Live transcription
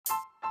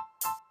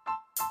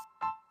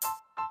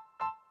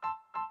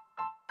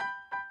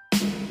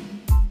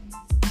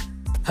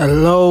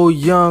Hello,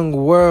 young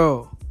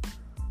world.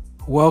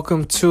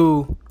 Welcome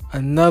to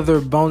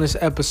another bonus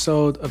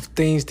episode of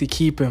Things to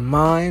Keep in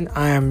Mind.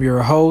 I am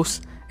your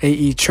host,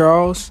 A.E.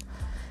 Charles.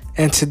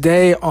 And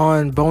today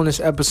on bonus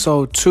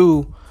episode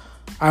 2,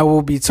 I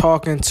will be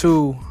talking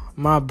to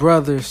my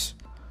brothers,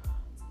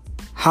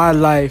 High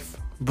Life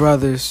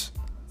brothers,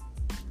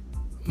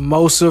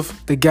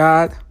 Mosif the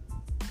God,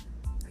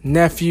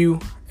 Nephew,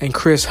 and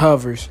Chris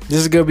Hovers. This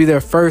is going to be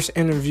their first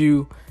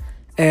interview.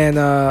 And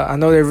I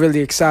know they're really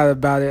excited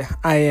about it.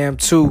 I am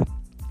too.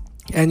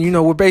 And,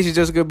 we're basically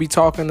just going to be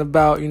talking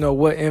about,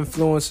 what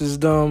influences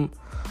them,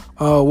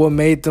 what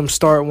made them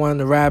start wanting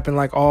to rap, and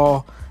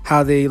all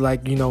how they,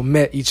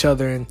 met each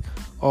other and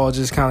all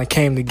just kind of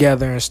came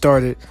together and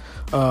started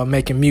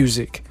making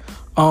music.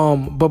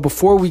 But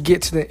before we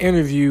get to the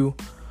interview,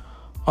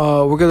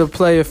 we're going to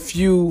play a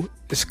few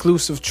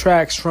exclusive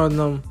tracks from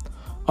them.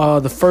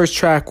 The first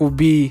track will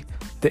be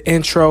the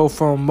intro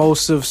from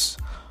Mosif's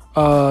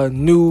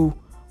new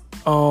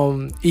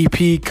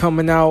EP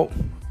coming out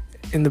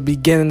in the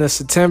beginning of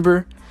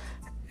September,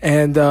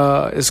 and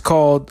it's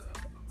called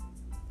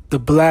The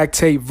Black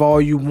Tape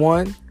Volume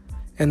 1,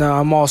 and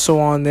I'm also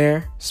on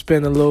there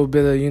spitting a little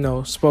bit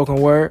of spoken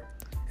word.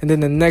 And then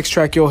the next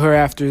track you'll hear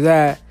after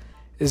that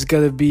is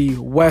gonna be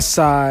West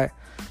Side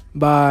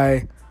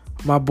by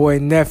my boy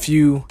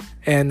Nephew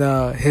and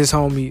his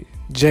homie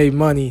J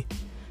Money.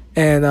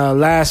 And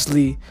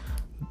lastly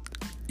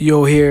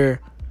you'll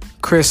hear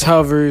Chris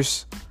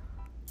Hovers'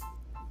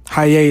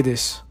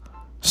 Hiatus.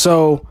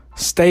 So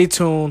stay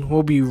tuned.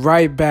 We'll be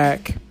right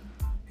back.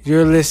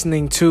 You're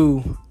listening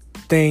to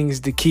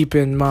Things to Keep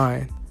in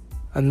Mind,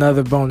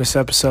 another bonus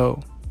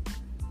episode.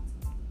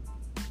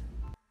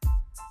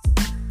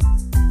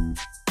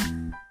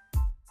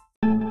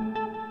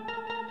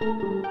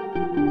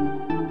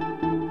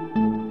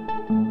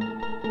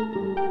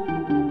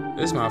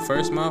 This is my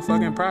first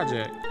motherfucking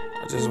project.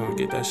 I just want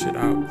to get that shit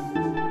out.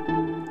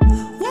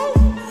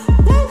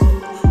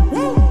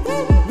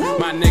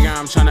 My nigga,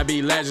 I'm tryna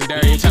be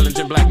legendary.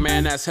 Intelligent black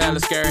man, that's hella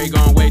scary.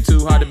 Going way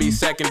too hard to be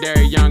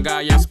secondary. Young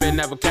guy, young spitting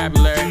that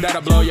vocabulary.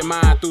 That'll blow your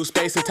mind through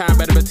space and time.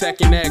 Better protect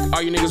your neck.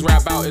 All you niggas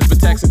rap out is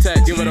protect and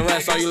text. Give it a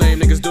rest. All you lame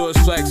niggas do is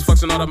flex.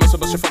 Flexing all the muscle,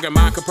 but your fucking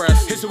mind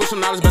compressed. Hit you with some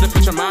knowledge, better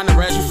put your mind to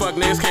rest. You fuck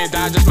niggas can't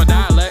die, just my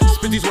dialect.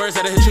 Spit these words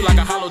that'll hit you like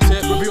a hollow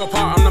tip. Rip you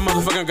apart, I'm the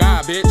motherfucking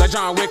god, bitch. Like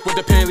John Wick with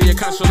the pen, Leah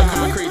Constable, the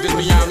concrete. This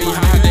beyond me.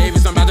 High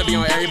Davis, I'm about to be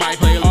on everybody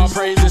playlist. All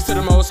praises to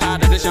the most high,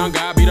 that this young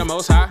guy be the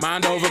most high.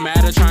 Mind over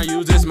matter, trying to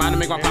use this mind to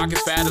make my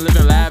pockets fatter.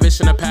 Living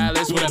lavish in a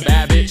palace with a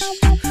bad bitch.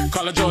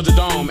 Call it Georgia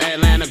Dome,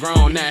 Atlanta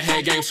grown. That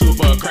head game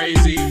super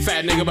crazy.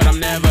 Fat nigga, but I'm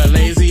never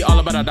lazy. All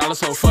about a dollar,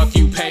 so fuck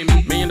you, pay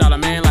me. $1 million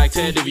man like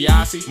Ted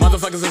DiBiase.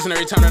 Motherfuckers listen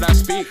every time that I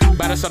speak.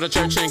 Better start a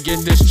church and get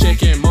this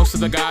chicken. Most of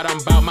the God, I'm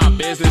about my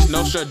business.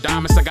 No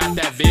Stradamus, I got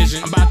that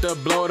vision. I'm about to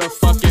blow the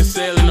fucking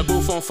ceiling. The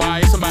booth on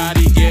fire,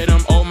 somebody get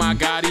him. Oh my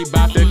God, he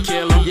about to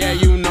kill him. Yeah,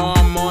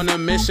 I'm on a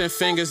mission.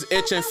 Fingers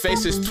itching,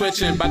 faces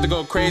twitching. About to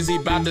go crazy,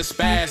 about to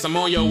spaz. I'm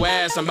on your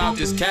ass, I'm about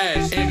this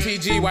cash.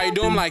 MTG, why you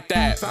do 'em like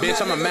that?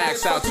 Bitch, I'ma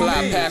max out till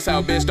I pass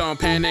out. Bitch, don't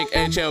panic.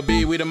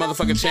 HLB, we the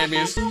motherfucking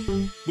champions.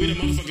 We the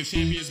motherfucking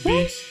champions,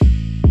 bitch.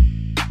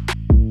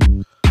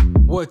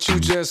 What you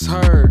just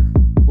heard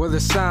were the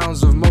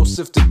sounds of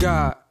Mosif the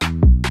God,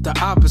 the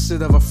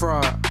opposite of a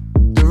fraud,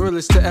 the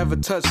realest to ever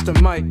touch the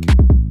mic.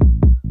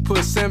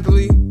 Put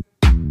simply,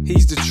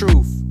 he's the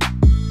truth.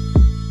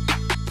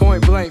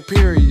 Point blank,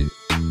 period.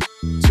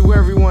 To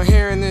everyone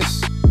hearing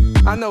this,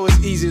 I know it's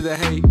easy to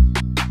hate,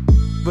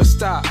 but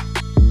stop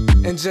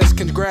and just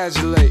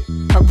congratulate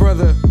a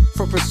brother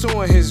for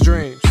pursuing his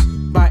dreams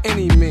by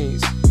any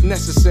means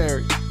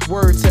necessary.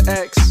 Word to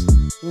X,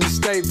 we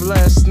stay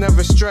blessed,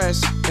 never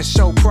stress, and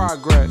show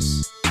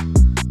progress.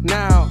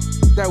 Now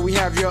that we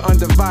have your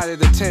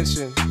undivided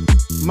attention,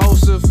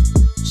 Mosif,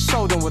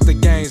 show them what the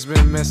game's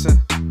been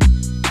missing.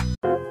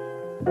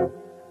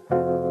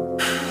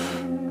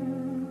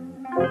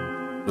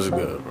 What's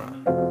good,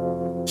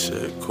 bro?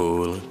 Shit,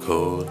 cool.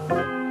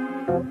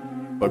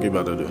 What you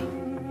about to do?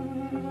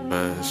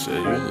 Man, shit,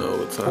 you know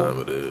what time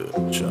it is.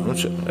 I'm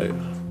chill.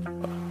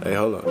 Hey,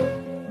 hold up.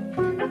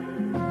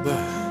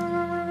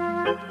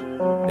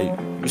 Hey,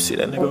 you see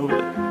that nigga over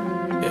there?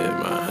 Yeah,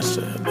 man,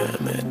 shit,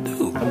 man,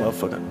 dude. That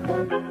motherfucking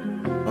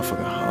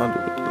Honda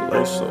with the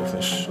lights off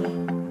and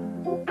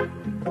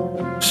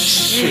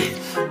shit.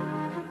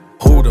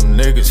 Who them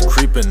niggas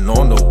creeping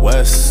on the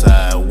west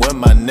side? When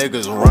my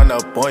niggas run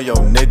up on your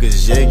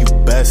niggas, yeah, you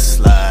best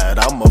slide.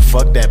 I'ma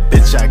fuck that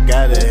bitch, I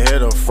gotta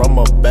hit her from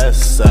her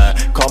best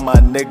side. Call my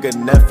nigga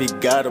Nephew,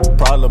 got a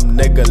problem,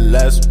 nigga,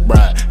 let's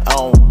ride. I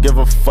don't give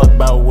a fuck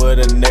about what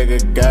a nigga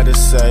gotta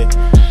say.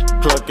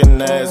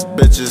 Plucking ass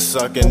bitches,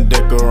 sucking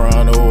dick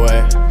around the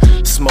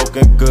way.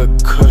 Smoking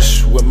good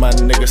kush with my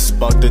nigga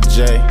Spark the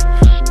J.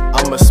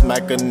 I'ma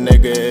smack a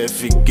nigga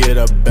if he get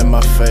up in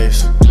my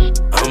face.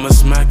 I'ma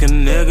smack a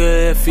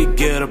nigga if he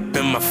get up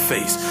in my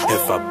face.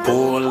 If I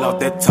pull out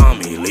that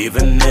Tommy, leave a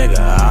nigga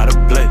out of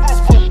place.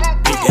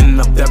 Beating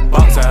up that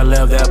box, I I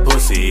left that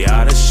pussy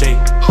out of shape.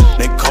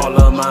 They call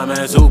up my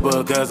man's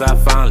Uber cause I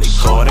finally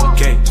caught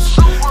a case.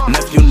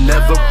 Nephew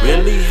never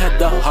really had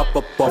to hop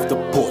up off the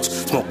porch,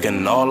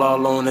 smoking all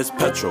on his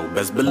petrol.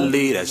 Best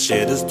believe that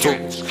shit is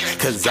torch.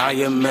 Cause I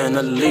am an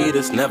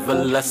elitist, never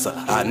lesser,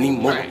 I need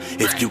more.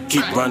 If you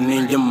keep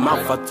running your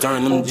mouth, I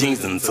turn them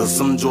jeans into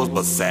some drawers,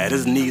 but sad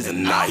as knees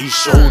and now he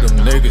showed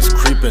them niggas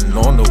creeping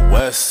on the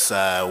west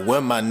side.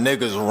 When my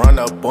niggas run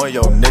up on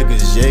your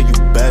niggas, yeah,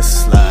 you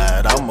best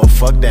slide. I'ma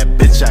fuck that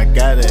bitch, I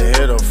gotta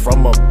hit her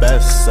from her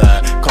best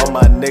side. Call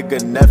my nigga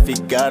Neffy,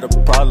 got a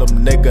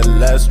problem, nigga,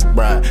 let's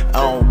ride.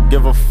 I don't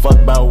give a fuck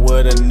about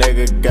what a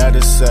nigga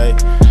gotta say.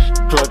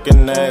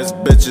 Clucking ass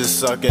bitches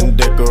sucking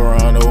dick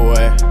around the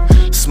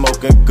way.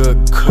 Smoking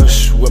good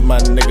kush with my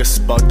nigga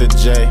Spark the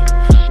J.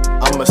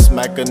 I'ma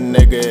smack a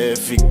nigga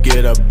if he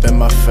get up in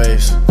my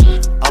face.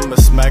 I'ma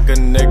smack a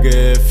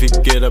nigga if he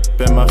get up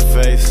in my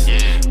face.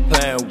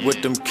 Playing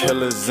with them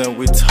killers and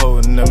we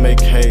totin' them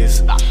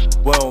AKs.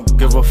 We don't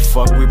give a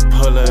fuck, we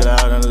pull it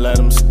out and let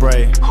them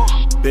spray.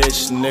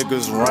 Bitch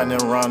niggas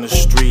running around the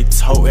street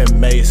toting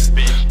mace.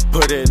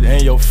 Put it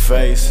in your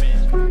face.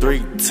 3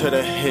 to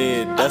the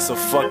head, that's a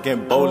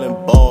fucking bowling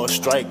ball.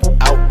 Strike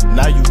out,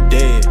 now you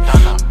dead.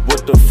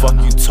 What the fuck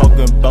you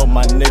talking about?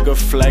 My nigga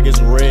flag is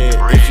red.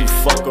 If you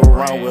fuck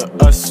around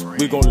with us,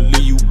 we gon'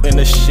 leave you in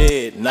the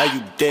shed. Now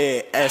you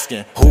dead,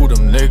 asking who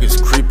them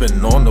niggas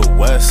creeping on the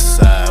west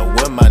side.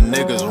 When my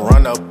niggas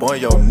run up on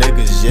your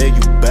niggas, yeah,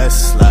 you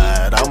best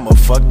slide. I'ma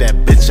fuck that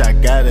bitch, I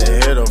gotta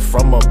hit her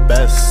from her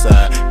best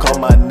side. Call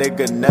my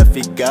nigga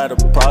Neffy, got a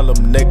problem,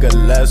 nigga,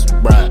 let's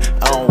ride.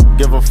 I don't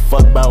give a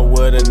fuck about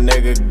what a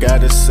nigga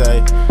gotta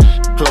say.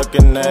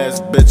 Clucking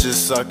ass bitches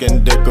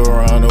sucking dick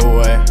around the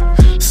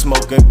way.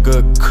 Smoking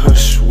good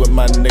kush with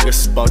my nigga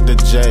Spark the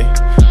J.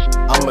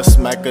 I'ma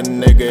smack a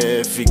nigga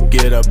if he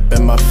get up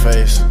in my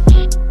face.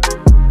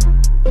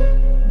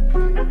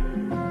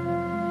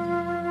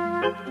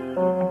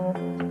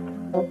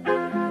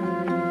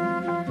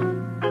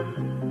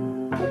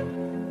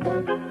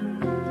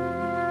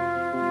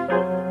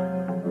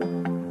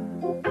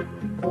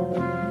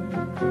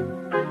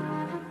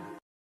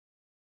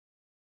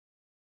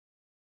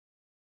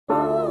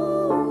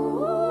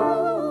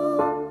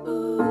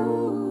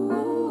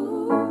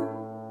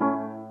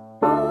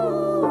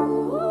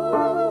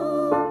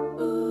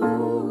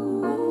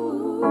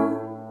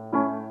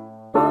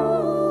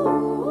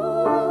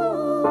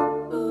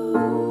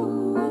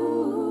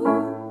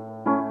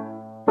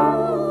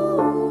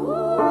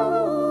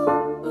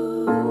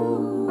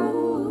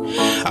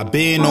 I've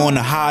been on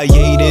a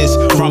hiatus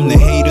from the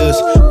haters.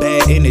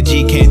 Bad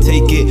energy, can't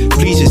take it.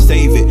 Please just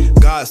save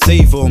it. God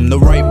save them. The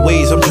right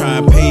ways, I'm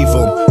trying to pave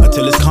them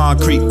until it's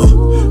concrete,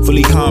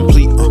 fully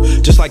complete.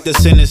 Just like the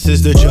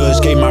sentences the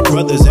judge gave my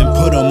brothers and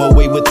put them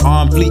away with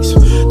armed fleets.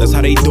 That's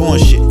how they doing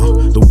shit.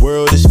 The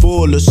world is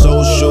full of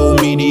social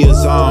media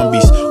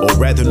zombies, or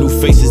rather new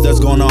faces that's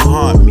gonna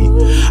haunt me.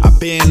 I've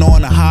been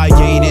on a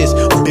hiatus,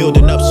 I'm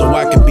building up so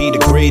I can be the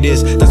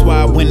greatest. That's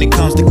why when it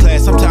comes to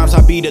class, sometimes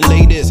I be the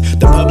latest.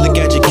 The public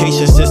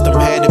education system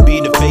had to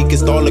be the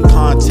fakest. All the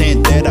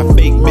content that I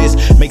fake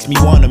miss makes me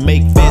wanna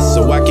make this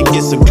so I can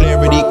get some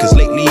clarity, cause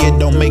lately it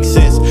don't make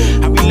sense.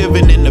 I be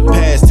living in the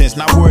past tense,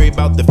 not worry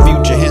about the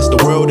future, hence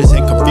the world is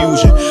in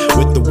confusion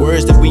with the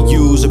words that we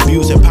use.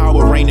 Abusing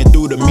power raining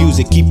through the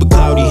music, keep a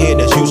cloudy head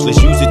that's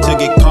useless, use it to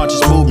get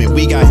conscious movement.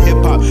 We got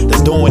hip-hop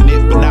that's doing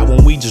it, but not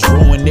when we just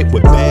ruin it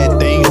with bad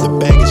things. The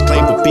baggage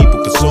claim for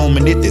people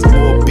consuming it. There's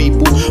more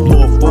people,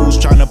 more fools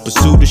trying to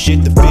pursue the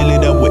shit, to fill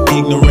it up with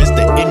ignorance.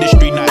 The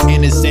industry not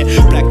innocent,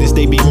 blackness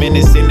they be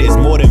menacing. There's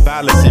more than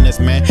violence in us,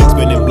 man.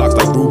 Spinning blocks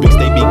like Rubik's,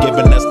 they be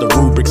giving us the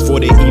rubrics for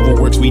the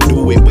evil works. We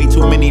do it, way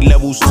too many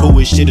levels to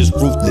it, shit is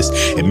ruthless,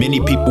 and many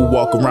people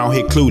walk around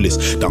here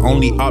clueless. The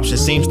only option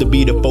seems to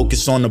be to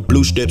focus on the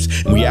blue strips.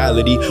 In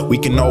reality, we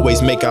can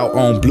always make our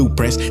own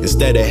blueprints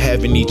instead of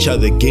having each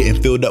other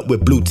getting filled up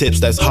with blue tips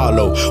that's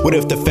hollow. What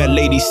if the fat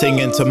lady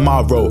singing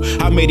tomorrow?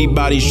 How many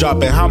bodies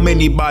dropping? How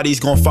many bodies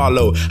gonna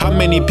follow? How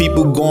many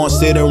people gonna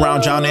sit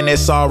around drowning their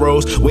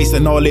sorrows,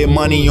 wasting all their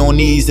money on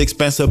these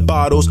expensive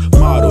bottles?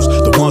 Models,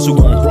 the ones who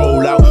gon'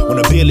 roll out when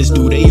a bill is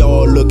due, they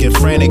all looking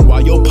frantic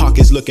while your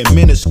pockets looking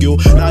minuscule.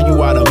 Now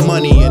you out of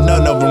money and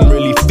none of them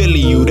really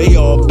feeling you. They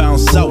all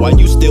bounce out while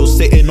you still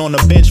sitting on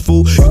the bench,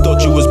 fool. You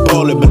thought you was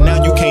ballin', but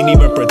now you can't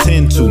even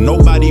pretend to.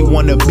 Nobody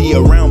wanna be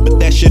around, but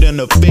that shouldn't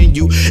offend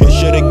you. It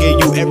should've gave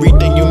you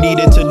everything you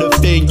needed to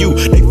defend you.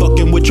 They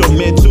fucking with your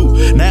men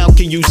too. Now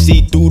can you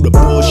see through the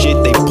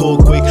bullshit they pull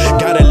quick?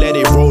 Gotta let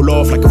it roll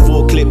off like a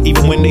full clip,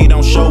 even when they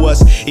don't show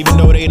us. Even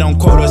though they don't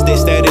quote us, their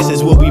status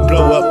is what we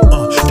blow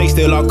up. They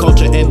steal our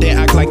culture and then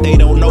act like they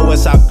don't know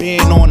us. I've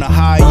been on a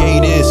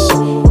hiatus.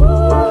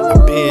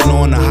 I've been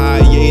on a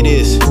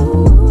hiatus.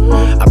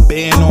 I've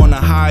been on a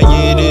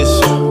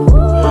hiatus.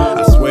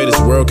 I swear this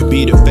world could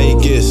be the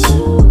fakest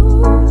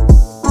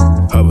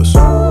of us.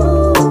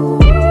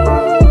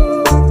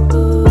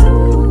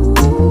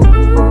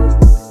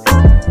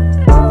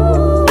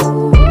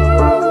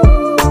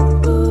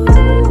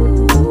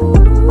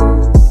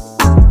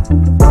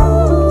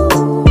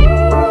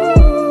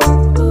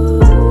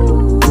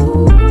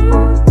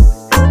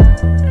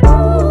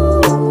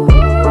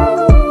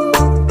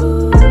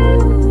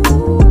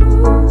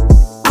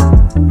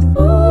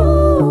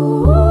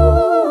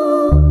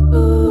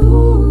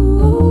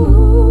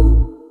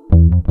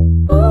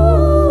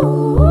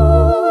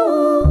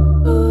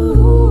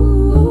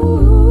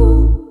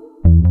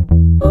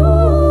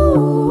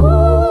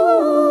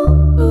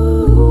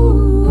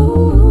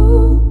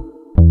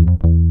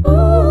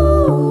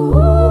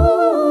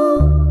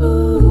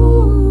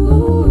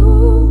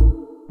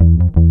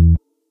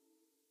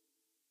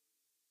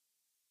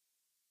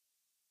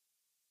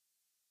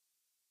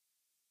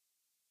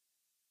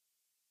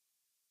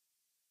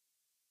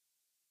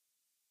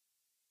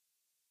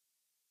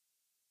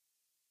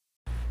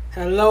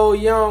 Hello,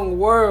 young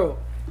world.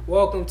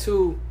 Welcome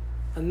to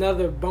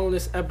another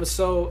bonus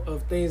episode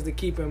of Things to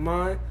Keep in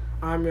Mind.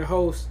 I'm your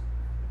host,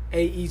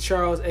 A.E.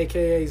 Charles,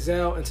 a.k.a.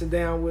 Zell, and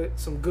today I'm with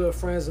some good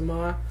friends of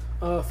mine.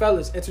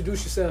 Fellas,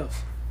 introduce yourselves.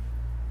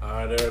 All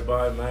right,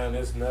 everybody, man.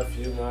 This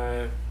nephew,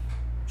 man,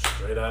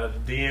 straight out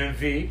of the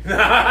DMV.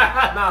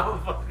 Nah, I'm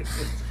fucking.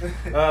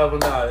 But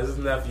nah, this is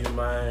nephew,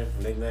 man.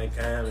 Nickname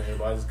Cam, and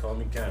everybody just call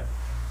me Cam.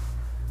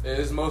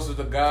 It's most of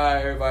the guy.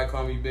 Everybody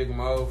call me Big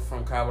Mo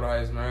from Capitol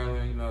Heights,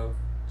 Maryland. You know,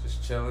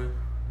 just chilling.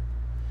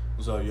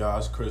 What's up, y'all?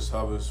 It's Chris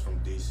Hovers from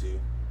DC.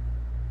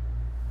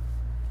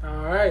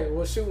 All right.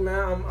 Well, shoot,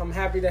 man. I'm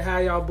happy to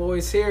have y'all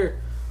boys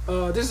here.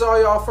 This is all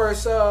y'all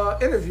first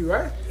interview,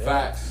 right? Yeah.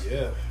 Facts.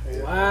 Yeah.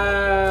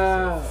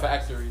 Wow.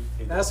 Factory.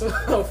 That's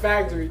what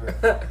factory.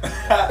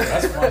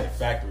 That's funny.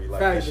 Factory,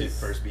 like that Factory. shit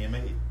first being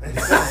made.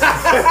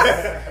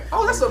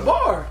 Oh, that's a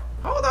bar.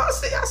 Hold on. I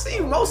see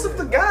most of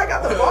the guy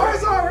got the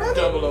bars already.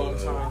 Double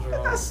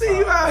entendre. I see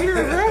you out here,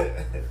 bro.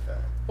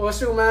 Well,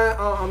 shoot, man.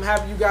 I'm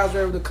happy you guys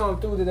were able to come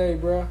through today,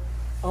 bro.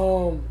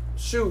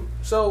 Shoot.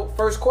 So,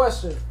 first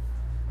question.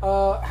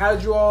 How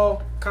did you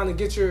all kind of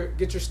get your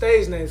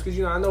stage names? Because,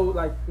 I know,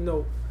 like,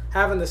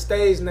 having a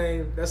stage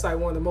name, that's like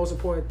one of the most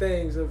important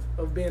things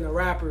of being a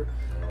rapper.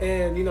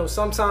 And,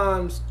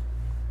 sometimes,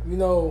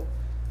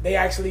 they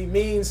actually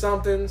mean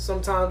something.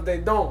 Sometimes they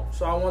don't.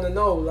 So I want to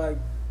know, like,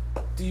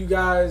 do you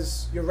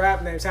guys, your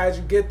rap names, how did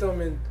you get them,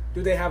 and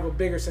do they have a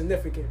bigger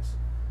significance?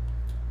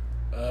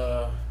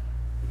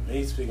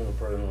 Me speaking of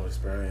personal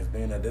experience,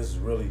 being that this is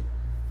really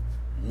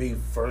me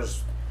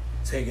first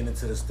taking it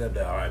to the step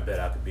that, all right,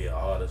 bet I could be an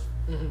artist.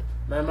 Mm-hmm.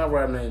 Man, my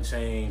rap name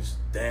changed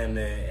damn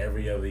near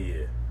every other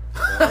year.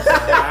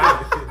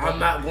 I'm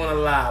not gonna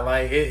lie,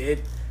 like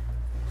it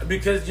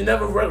because you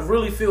never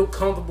really feel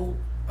comfortable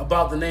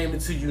about the name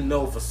until you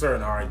know for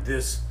certain. All right,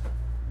 this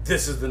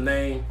is the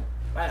name.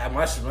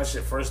 My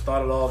shit first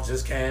started off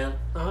just Cam.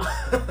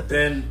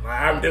 Then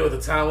I remember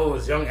the time it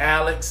was Young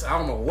Alex. I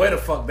don't know where the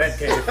fuck that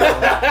came from.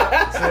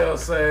 See what I'm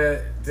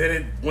saying? Then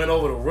it went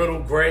over to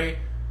Riddle Gray.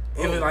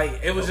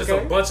 It was just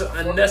a bunch of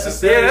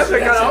unnecessary. Yeah, that's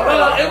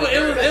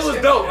shit. It was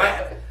dope.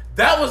 Like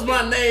that was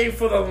my name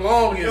for the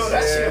longest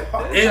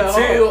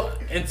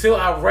until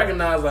I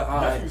recognized like,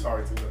 all right,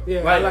 hard too, though.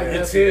 Yeah, like I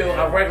until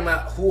I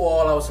recognized who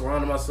all I was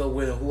surrounding myself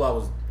with and who I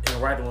was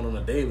interacting with on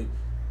a daily.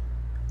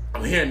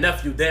 I'm hearing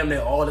nephew damn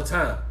near all the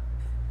time.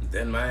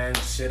 Then, man,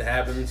 shit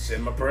happened. Shit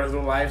in my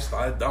personal life.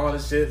 Started doing the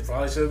shit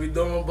probably shouldn't be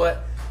doing.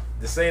 But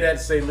to say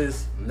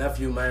this,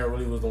 nephew, man,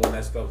 really was the one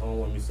that stuck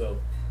home with me. So,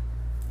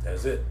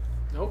 that's it.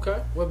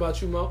 Okay. What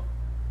about you, Mo?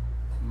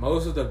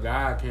 Most of the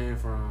guy came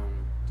from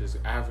this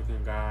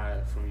African guy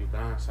from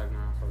Uganda. It's like, nah,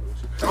 I'm fucking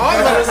with you. Oh, I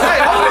was about to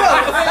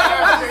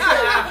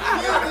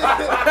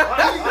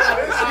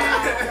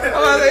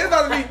say, it's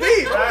about to be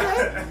deep.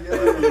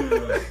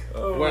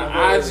 When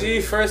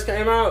IG first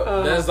came out,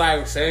 that's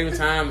like same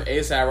time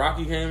A$AP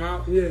Rocky came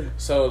out. Yeah.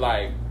 So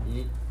like,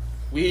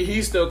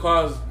 he still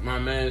calls my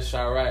man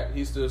Chirac.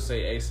 He still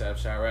say A$AP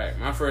Chirac.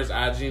 My first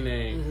IG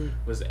name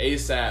was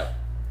A$AP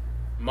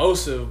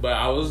Mosive, but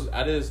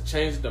I just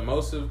changed it to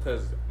Mosive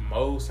because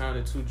Mo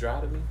sounded too dry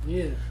to me.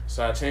 Yeah.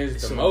 So I changed it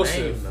to It's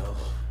Mosive.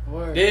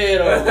 Word. Yeah,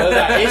 though, but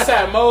like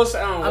A$AP Mo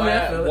sound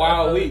I feel it.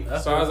 Wild Week. I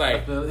So feel I was it. like,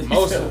 I feel it.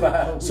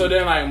 Mosive. So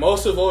then like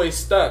Mosive always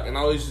stuck, and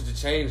I always used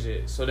to change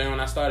it. So then when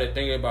I started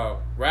thinking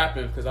about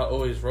rapping, because I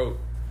always wrote,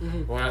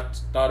 but when I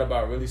thought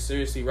about really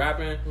seriously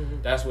rapping,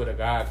 that's where the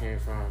God came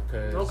from.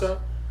 Cause Okay.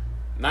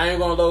 not even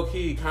gonna low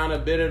key kind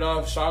of bit it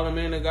off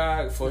Charlemagne the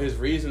God for his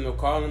reason of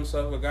calling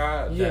himself a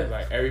God. Yeah. That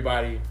like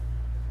everybody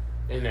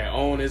in their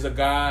own is a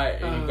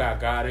God, and you got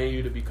God in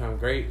you to become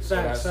great. So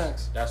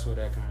Facts. that's where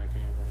that kind of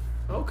came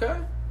from. Okay.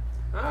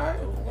 All right.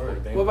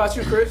 What about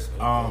you, Chris?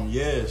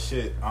 Yeah,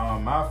 shit.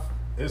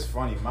 It's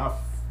funny. My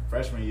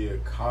freshman year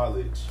of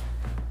college,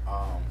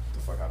 the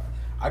fuck happened?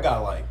 I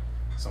got like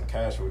some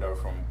cash or whatever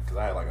from, because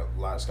I had like a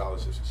lot of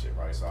scholarships and shit,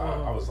 right? So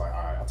I was like,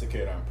 all right, I'll take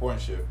care of that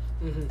important shit.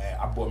 And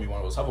I bought me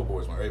one of those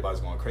hoverboards when everybody's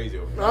going crazy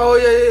over here. Oh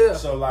yeah.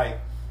 So like,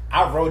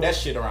 I rode that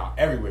shit around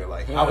everywhere.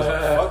 Like, I was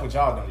like, fuck what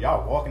y'all doing.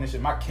 Y'all walking and shit.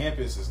 My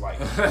campus is like,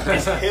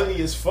 it's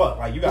hilly as fuck.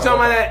 Like, you got. You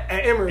talking about that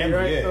at Emory,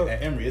 right? Yeah, Oh.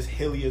 at Emory. It's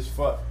hilly as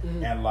fuck.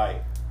 And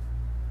like,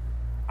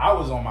 I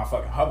was on my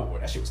fucking hoverboard.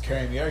 That shit was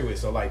carrying me everywhere.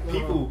 So like,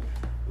 people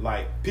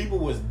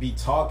would be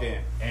talking,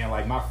 and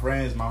like my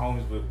friends, my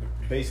homies would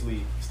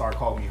basically start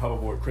calling me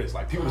Hoverboard Chris.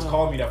 Like, people was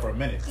calling me that for a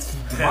minute.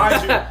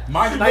 Mind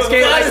you, Like look,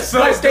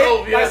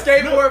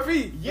 skateboard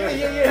feet.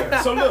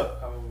 Yeah. So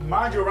look,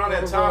 mind you, around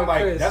that time,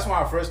 like, Chris. that's when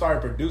I first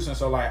started producing.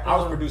 So like, I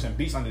was producing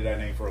beats under that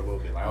name for a little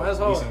bit. Like, I was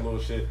That's producing little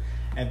shit,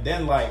 and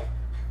then like,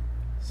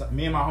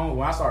 me and my homie,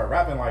 when I started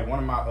rapping, like, one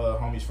of my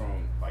homies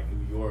from like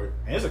New York,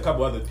 and there's a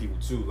couple other people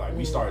too. Like,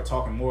 we started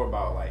talking more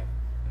about like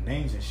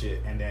names and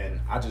shit, and then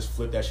I just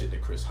flipped that shit to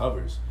Chris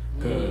Hovers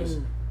because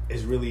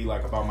it's really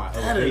like about my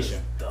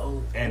elevation.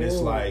 Dope. And it's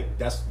like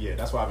that's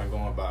what I've been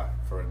going by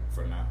for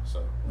now.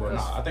 So, well,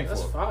 I think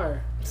that's for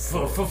fire.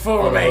 For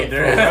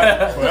remainder.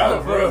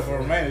 for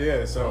remainder,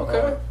 yeah. So,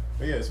 Okay.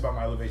 but yeah, it's about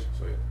my elevation.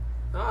 So yeah.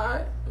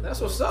 Alright. That's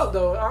what's up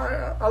though.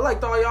 Alright. I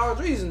liked all y'all's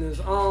reasonings.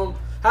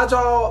 How'd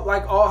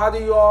y'all how do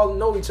you all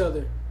know each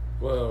other?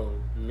 Well,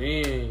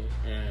 me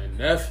and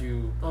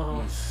nephew,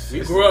 we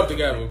grew up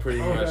together pretty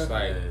much.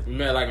 Like we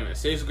met like in the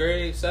 6th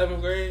grade,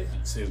 7th grade.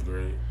 6th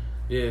grade.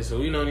 Yeah, so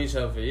we known each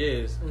other for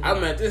years. I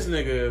met this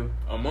nigga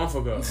a month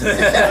ago.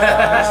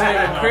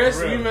 Chris,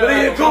 we met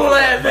like cool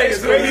ass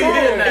niggas.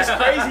 It's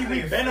crazy.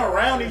 We've been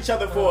around each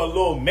other for a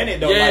little minute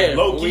though. Yeah, like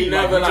low key, we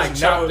never like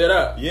chopped it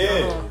up.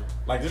 Yeah.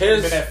 Like this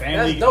has been at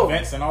family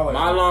events and all that.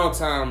 My long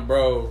time,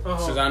 bro,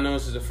 since I know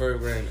since the first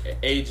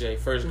grade,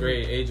 first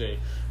grade, AJ.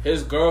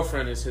 His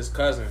girlfriend is his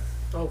cousin.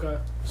 Okay.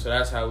 So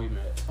that's how we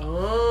met.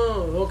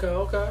 Oh,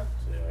 okay.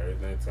 Yeah,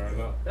 everything turned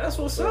up. That's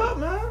what's up,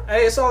 man.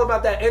 Hey, it's all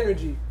about that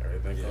energy.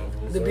 Everything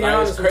comes. To be like,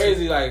 honest, it's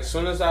crazy. Like, as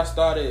soon as I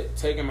started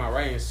taking my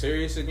writing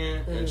serious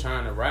again and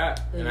trying to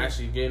rap and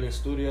actually getting in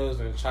studios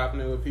and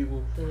chopping it with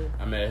people,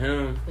 I met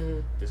him.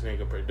 This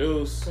nigga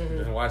produced.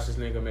 Then watch this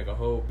nigga make a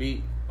whole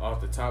beat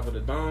off the top of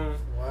the dome.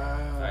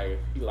 Wow. Like,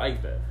 he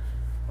liked that.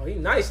 Oh, he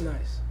nice.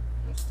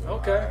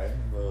 Okay.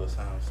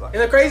 Right.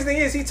 And the crazy thing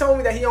is, he told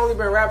me that he only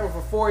been rapping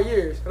for 4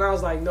 years, and I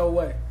was like, no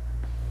way.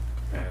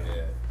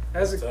 Yeah.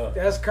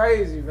 That's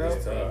crazy, bro.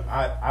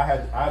 I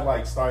had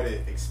like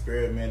started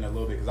experimenting a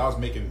little bit because I was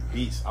making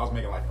beats. I was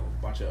making like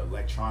a bunch of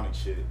electronic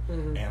shit,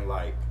 and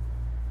like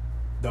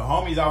the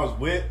homies I was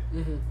with,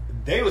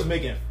 they was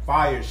making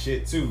fire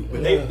shit too.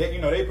 But they you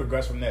know they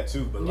progressed from that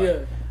too. But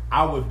like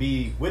I would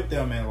be with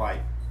them and like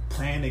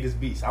playing niggas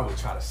beats. I would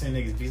try to send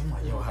niggas beats. I'm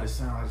like, yo, how to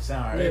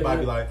sound?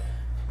 Everybody be like,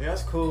 yeah,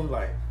 that's cool.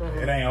 Like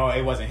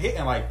it wasn't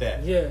hitting like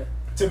that. Yeah.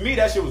 To me,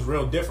 that shit was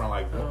real different.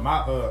 Like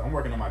I'm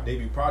working on my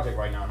debut project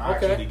right now, and I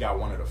actually got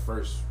one of the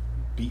first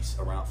beats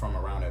from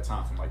around that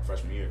time, from like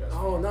freshman year. That's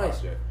my nice.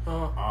 project.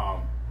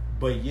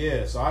 But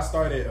yeah, so I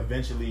started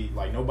eventually.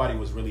 Like nobody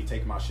was really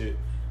taking my shit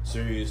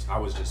serious. I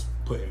was just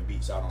putting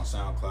beats out on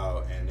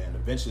SoundCloud, and then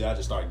eventually I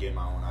just started getting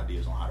my own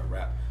ideas on how to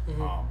rap.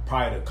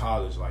 Prior to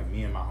college, like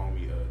me and my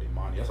homie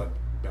Demani, that's like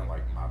been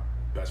like my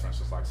best friend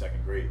since like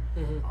 2nd grade.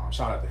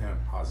 Shout out to him,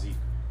 Hazik.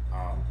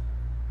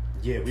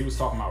 Yeah, we was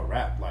talking about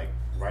rap like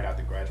right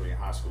after graduating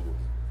high school.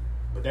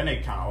 But then they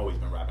kind of always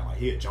been rapping like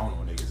he a Jonah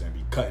niggas and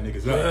be cutting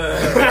niggas up.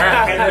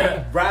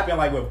 And rapping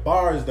like with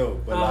bars though.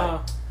 But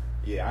like,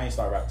 yeah, I ain't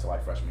started rapping till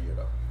like freshman year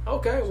though.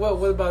 Okay, well,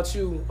 what about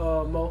you,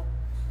 Mo?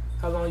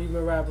 How long you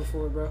been rapping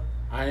for, bro?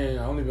 I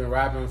only been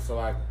rapping for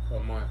like a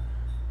month.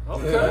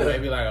 Okay.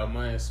 Maybe like a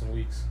month and some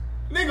weeks.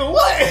 Nigga,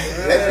 what?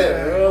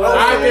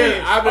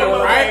 I've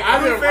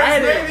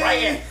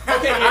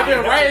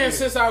been writing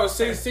since I was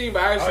 16,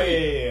 but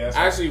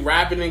actually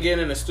rapping and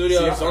getting in the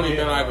studio, it's only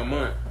been like a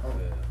month.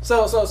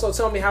 So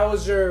tell me, how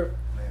was your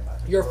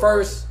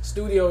first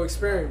studio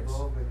experience?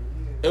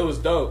 It was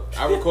dope.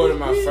 I recorded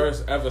my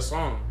first ever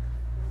song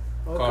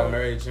called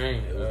Mary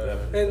Jane.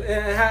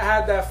 And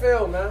how'd that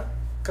feel, man?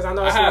 Because I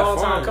know it's a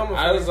long time coming.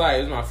 I was like,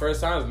 it was my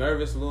first time. I was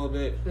nervous a little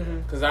bit.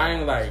 Because I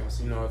ain't like,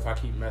 if I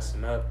keep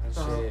messing up and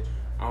shit,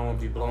 I don't want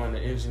to be blowing the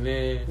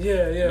engineer.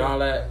 Yeah. And all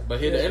that. But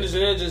the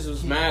engineer just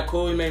was mad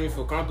cool. He made me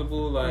feel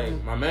comfortable.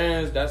 Like, my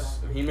man's,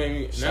 he made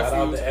me. Shout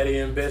out to Eddie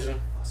and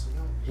Vision.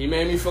 He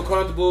made me feel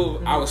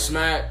comfortable. I was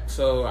smacked,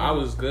 so I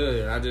was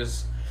good. I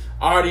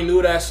already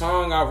knew that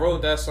song. I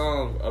wrote that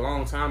song a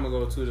long time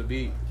ago to the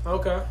beat.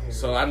 Okay.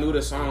 So I knew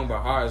the song by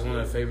heart. It's one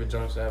of the favorite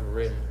joints I ever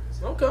written.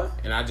 Okay.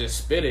 And I just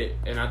spit it.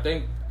 And I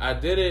think I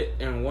did it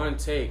in one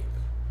take.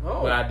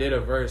 Oh. But I did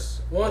a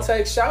verse. One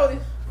take, shout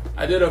it.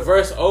 I did a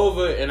verse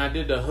over and I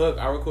did the hook.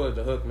 I recorded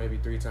the hook maybe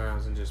 3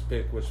 times and just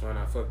picked which one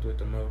I fucked with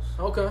the most.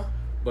 Okay.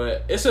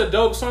 But it's a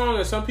dope song,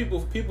 and some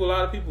people, a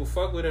lot of people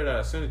fuck with it that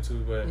I sent it to.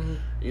 But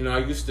you know,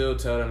 you still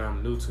tell them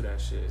I'm new to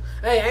that shit.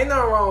 Hey, ain't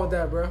nothing wrong with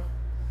that, bro.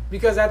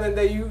 Because at the end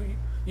of the day,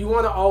 you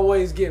want to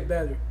always get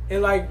better.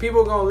 And like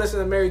people gonna listen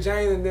to Mary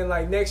Jane, and then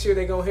like next year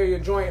they gonna hear your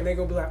joint, and they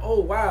gonna be like,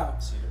 oh wow,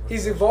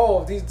 he's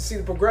evolved. He's see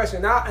the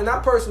progression. And I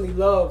personally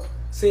love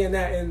seeing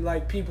that in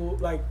like people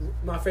like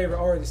my favorite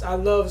artists. I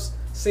love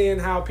seeing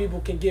how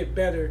people can get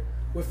better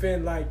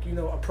within like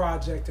a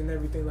project and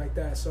everything like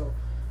that. So.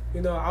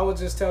 I would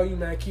just tell you,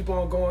 man, keep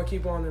on going,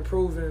 keep on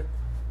improving,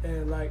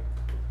 and like,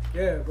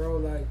 yeah, bro,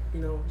 like,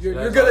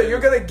 you're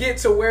gonna get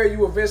to where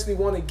you eventually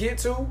want to get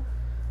to.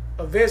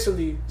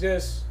 Eventually,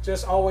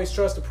 just always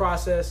trust the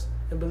process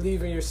and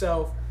believe in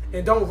yourself,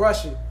 and don't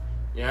rush it.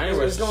 Yeah, I ain't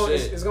rushing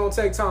shit. It's gonna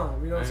take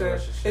time. You know what I'm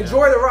saying?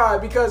 Enjoy the ride,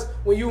 because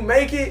when you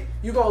make it,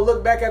 you're gonna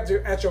look back at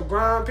your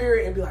grind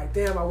period and be like,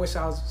 damn, I wish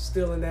I was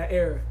still in that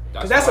era.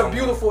 Because that's a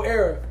beautiful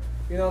era.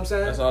 You know what I'm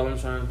saying? That's all I'm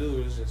trying to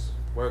do is just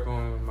work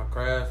on my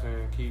craft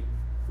and keep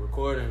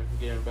recording,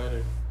 getting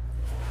better,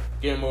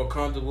 getting more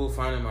comfortable,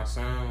 finding my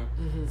sound,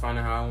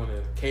 finding how I want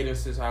to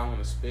cadences, how I want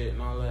to spit,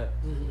 and all that.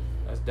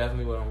 That's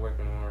definitely what I'm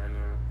working on right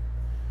now.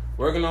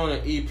 Working on an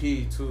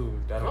EP too.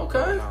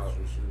 Okay.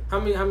 How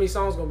many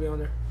songs gonna be on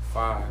there?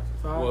 5.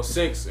 Well,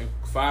 6, and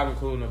 5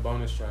 including a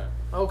bonus track.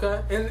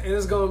 Okay, and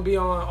it's gonna be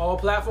on all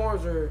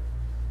platforms or?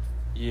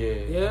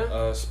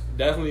 Yeah.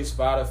 Definitely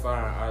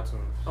Spotify and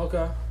iTunes.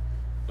 Okay.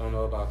 Don't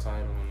know about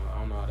title. I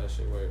don't know how that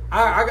shit works.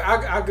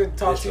 I could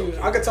talk to you.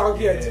 I could talk.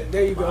 Yeah,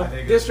 there you go. My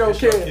nigga,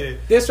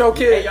 Distro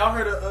Kid. Hey, y'all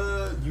heard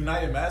of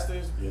United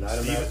Masters?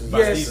 United Masters.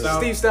 Yes,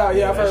 Steve Style.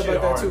 Yeah, I've heard shit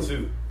about that hard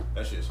too.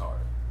 That shit's hard.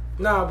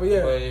 Nah, but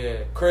yeah. But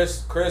yeah,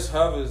 Chris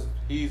Hovers,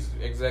 he's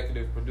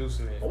executive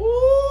producing it,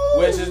 Ooh,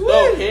 which is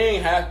dope. He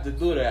ain't have to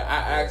do that.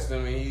 I asked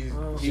him, and he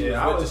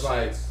was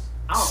like,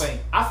 I don't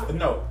think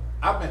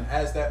I've been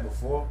asked that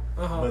before,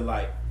 but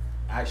like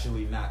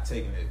actually not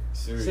taking it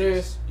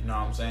serious. You know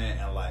what I'm saying?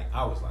 And like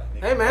I was like,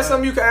 nigga, hey man, that's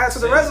something you can add to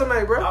the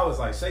resume, bro. I was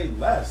like, say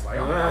less. Like,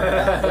 you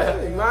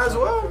might as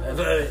well.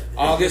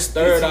 August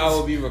 3rd, I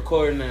will be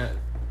recording that.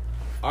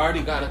 I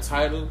already got a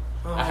title.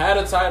 I had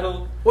a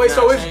title. Wait,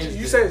 so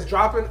you say it's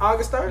dropping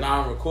August 3rd?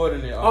 Nah, I'm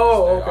recording it August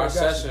 3rd. Okay. Our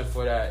session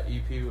for that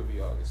EP will be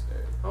August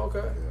 3rd.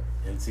 Okay.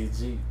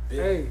 MTG,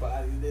 hey,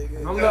 body nigga.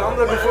 I'm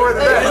looking forward to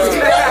that.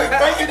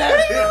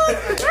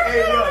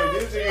 Hey, bro,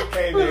 this nigga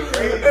came in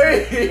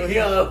crazy.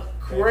 Yo,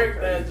 crank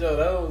that joke.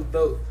 That was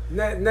dope.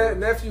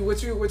 Nephew,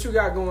 what you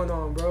got going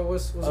on, bro?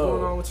 What's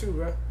going on with you,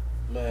 bro?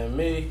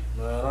 Man,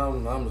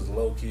 I'm as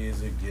low key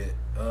as it get.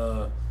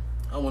 I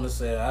want to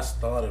say I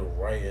started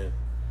writing.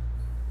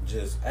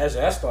 I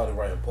started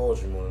writing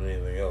poetry more than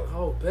anything else.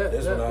 Oh, bet.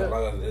 This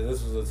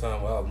was a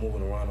time where I was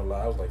moving around a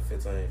lot. I was like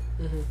 15,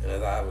 and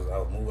as I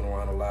was moving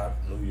around a lot,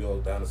 New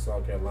York down to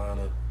South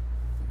Carolina.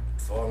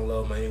 Fall in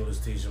love with my English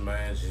teacher,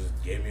 man. She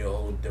just gave me a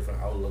whole different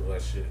outlook of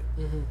that shit.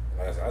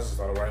 Like I just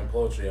started writing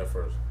poetry at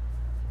first,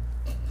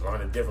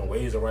 learning different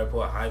ways to write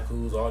poetry,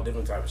 haikus, all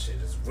different type of shit.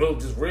 Just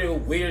real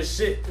weird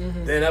shit.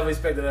 They never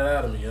expected that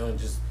out of me, you know.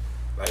 Just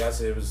like I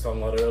said, we was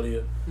talking about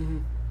earlier.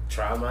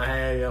 Try my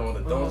hand on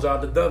the don't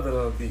drop the dumping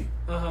on the beat.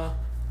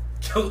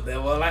 Killed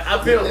that one. Like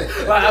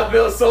I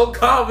feel so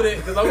confident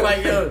because I'm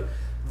like, yo,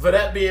 for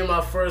that being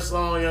my first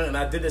song, and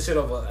I did that shit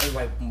over.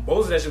 Like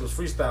most of that shit was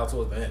freestyle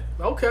towards the end.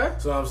 Okay.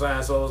 So I'm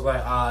saying, so it was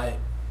like,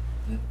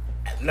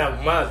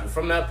 now mind you,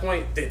 from that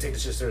point, didn't take the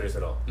shit serious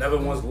at all. Never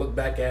once looked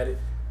back at it.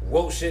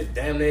 Wrote shit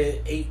damn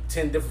near 8,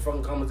 10 different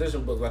fucking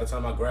composition books by the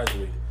time I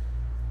graduated,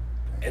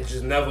 and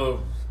just never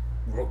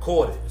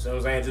recorded. So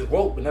I'm saying, just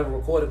wrote but never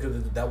recorded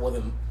because that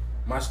wasn't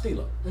my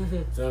stilo.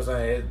 So I'm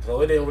saying,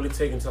 so it didn't really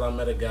take until I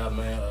met a guy,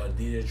 man,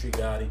 DJ Tree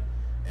Gotti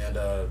and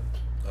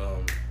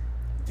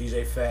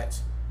DJ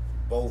Fats,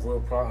 both real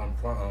prevalent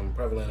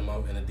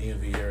in the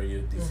DMV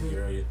area, DC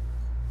area,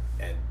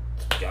 and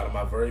got on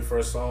my very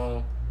first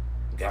song.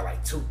 Got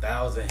like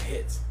 2,000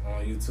 hits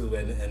on YouTube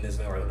and this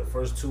thing like in the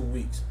first 2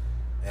 weeks.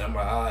 And I'm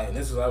like, all right, and I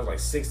was like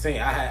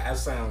 16. I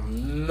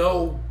sound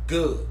no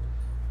good.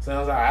 So I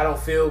was like, I don't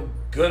feel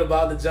good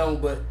about the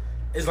jump, but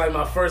it's like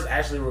my first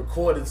actually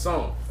recorded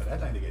song. But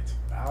that thing to get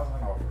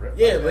 2,000 off the rip.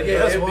 Yeah, but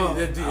yeah,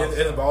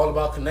 it's all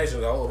about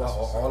connections,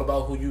 all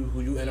about who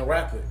you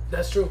interact with.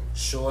 That's true.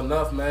 Sure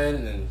enough,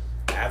 man. And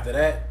after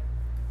that,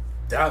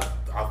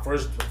 our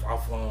first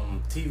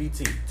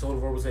TVT, Total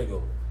Verbal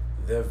Takeover.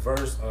 Their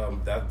verse,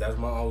 that's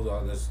my old,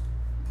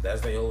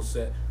 that's their old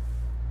set.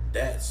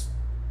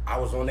 I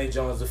was on their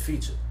joint as a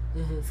feature.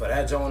 For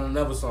that joint,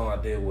 another song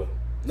I did with them.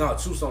 No,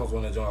 2 songs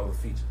on that joint I was a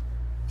feature.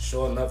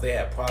 Sure enough, they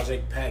had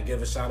Project Pat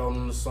give a shout out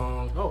on the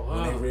song. Oh,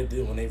 wow. When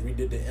they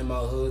redid the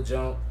ML Hood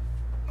jump.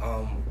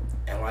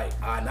 And like,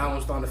 now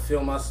I'm starting to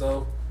feel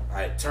myself.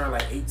 I turned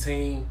like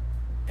 18,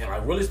 and I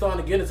really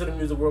starting to get into the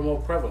music world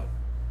more prevalent.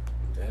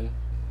 And then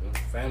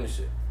family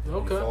shit.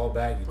 Okay. You fall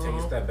back, you take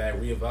a step back,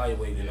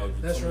 reevaluate, you know, you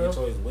make your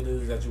choice, what it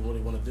is that you really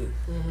want to do.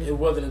 It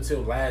wasn't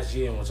until last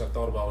year, which I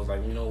thought about, I was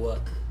like, you know what?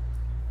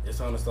 It's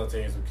time to start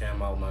taking some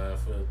time out, man,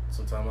 for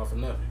some time out for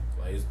nephew.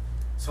 Like, it's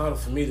time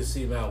for me to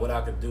see, man, what I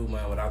could do,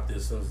 man, without the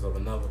assistance of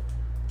another.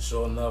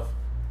 Sure enough,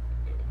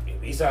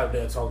 we started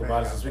there and talked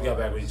about it since we got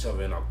back with each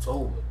other in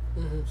October.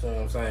 So you know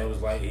what I'm saying? It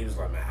was like, he was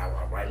like, man,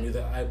 I write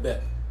music, I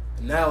bet.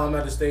 Now I'm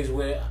at the stage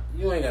where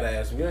you ain't gotta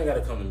ask me, you ain't gotta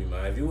come to me,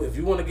 man. If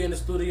you want to get in the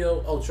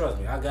studio, trust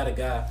me, I got a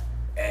guy.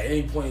 At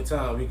any point in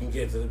time, we can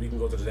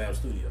go to the damn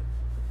studio.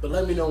 But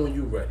let me know when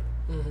you're ready.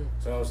 So you know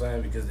what I'm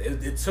saying? Because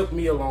it took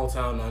me a long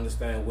time to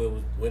understand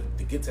where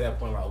to get to that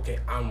point. Like, okay,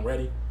 I'm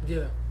ready.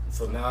 Yeah.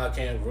 So now I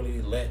can't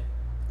really let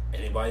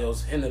anybody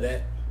else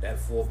hinder that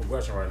full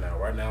progression right now.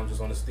 Right now I'm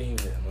just on the steam.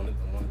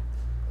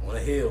 I'm on a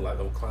hill, like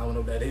I'm climbing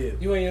up that hill.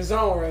 You in your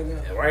zone right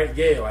now. And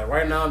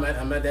right now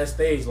I'm at that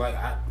stage. Like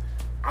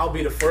I'll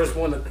be the first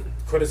one to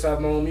criticize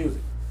my own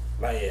music.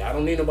 Like, I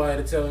don't need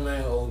nobody to tell me,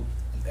 man,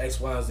 X,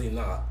 Y, and Z.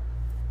 Nah.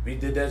 We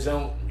did that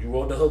jump. You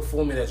wrote the hook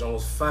for me. That jump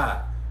was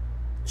fire.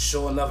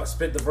 Sure enough, I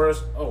spit the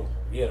verse. Oh,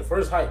 yeah, the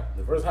first hot.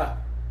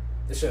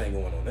 This shit ain't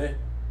going on there.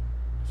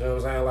 You know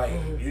what I'm saying? Like,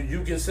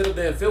 you can sit up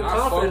there and feel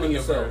confident in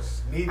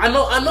yourself. I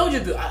know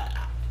you do.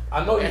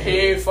 I know you do. He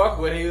ain't fuck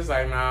with it. He was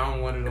like, nah, I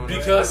don't want it on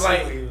because,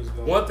 like,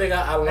 one thing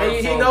I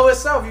learned he know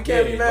himself. You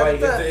can't be mad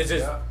at that. It's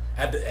just,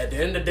 at the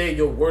end of the day,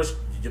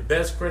 your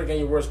best critic and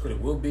your worst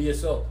critic will be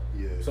yourself.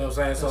 Yeah. So I'm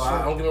saying,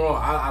 don't get me wrong.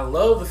 I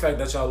love the fact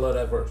that y'all love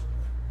that verse.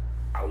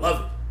 I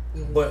love it.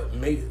 But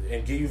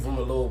and give you from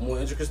a little more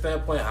intricate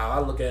standpoint, how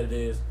I look at it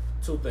is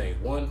 2 things.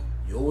 1,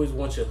 you always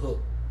want your hook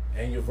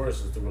and your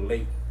verses to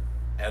relate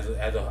as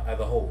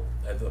a whole,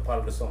 as a part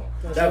of the song.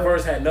 That's that right.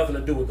 verse had nothing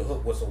to do with the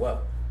hook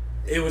whatsoever.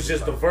 It was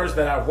just the verse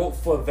that I wrote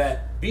for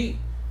that beat.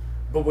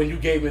 But when you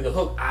gave me the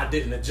hook, I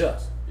didn't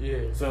adjust. Yeah.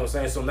 So what I'm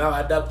saying? So now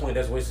at that point,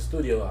 that's wasted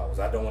studio hours.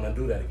 I don't want to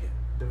do that again.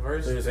 The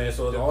verse. So you know what I'm saying?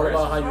 So it's the all verse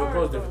about is how you hard,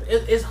 approach though.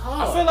 different. It's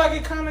hard. I feel like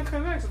it kind of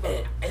connects though.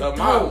 It So don't.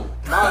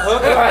 my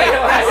hook.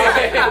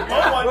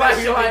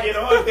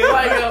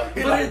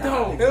 It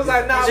don't. It was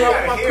like, nah,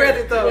 bro, my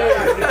credit though.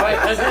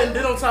 And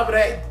then on top of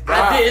that,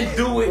 I didn't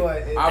do it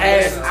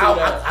as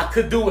I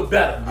could do it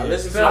better. I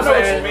listen to You know it. what I'm I know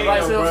what saying? you mean,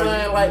 Like, though, see what I'm bro.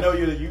 saying?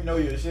 Like, You know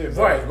your shit,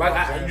 bro. right,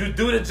 like you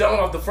do the joint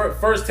off the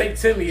first take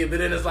Timmy, but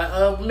then it's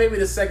like, maybe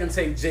the second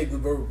take Jake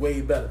would work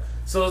way better.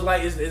 So it's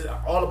like it's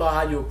all about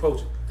how you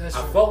approach it. That's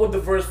I true. fuck with the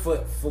verse for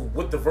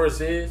what the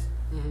verse is,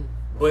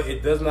 but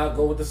it does not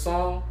go with the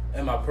song,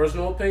 in my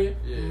personal opinion.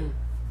 Yeah.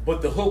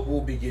 But the hook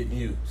will be getting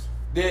used.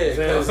 Yeah, You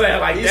know what I'm saying?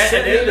 Like he that,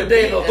 sent at the end me of the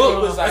day, the beat, hook and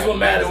he was that's like, what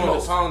matters doing the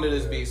most. song to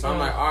this beat. So I'm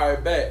like, all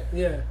right, bet.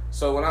 Yeah.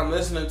 So when I'm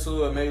listening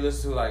to it, maybe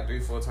listen to it like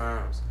 3-4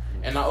 times,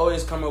 and I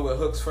always come up with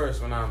hooks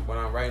first when I'm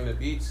writing the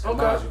beats.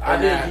 Okay.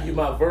 I didn't give you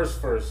my verse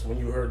first when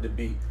you heard the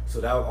beat, so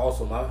that was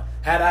also my.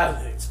 Had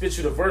I spit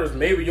you the verse,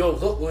 maybe your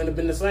hook wouldn't have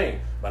been the same.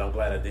 But I'm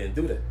glad I didn't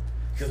do that,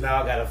 because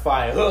now I got a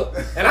fire hook,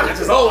 and I can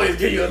just always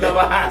give you another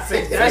high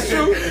 6. That's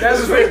true.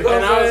 That's true.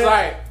 And I was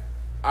like,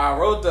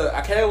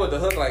 I came with the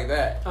hook like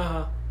that.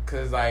 Uh-huh.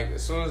 Cause like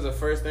as soon as the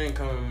first thing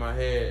come in my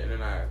head, and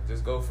then I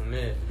just go from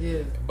there. Yeah.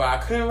 But I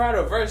couldn't write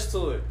a verse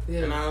to it,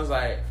 Yeah. and I was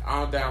like,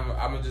 I don't think I'm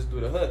gonna just do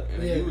the hook,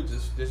 and Yeah. then you would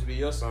just be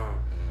your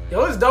song.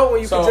 Yo, it's dope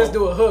when you So- can just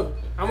do a hook.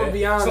 I'm gonna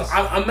be honest. So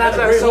I'm not That's a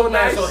like great so hook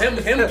man. nice. So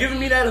him giving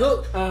me that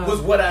hook Uh-huh. was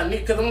what I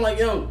need, because I'm like,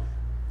 yo,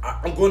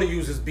 I'm going to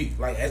use this beat.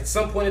 Like at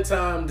some point in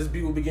time, this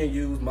beat will be getting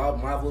used.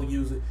 Marv will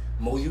use it.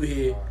 Mo, you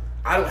hear?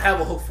 I don't have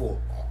a hook for it.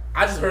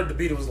 I just heard the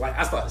beat. It was like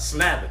I started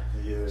snapping.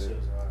 Yeah.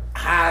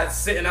 I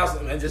sitting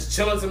out and just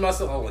chilling to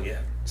myself. Oh yeah,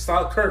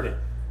 start curving.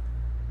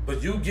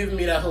 But you giving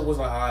me that hook was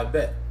like, I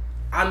bet.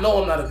 I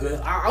know I'm not a good.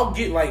 I'll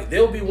get like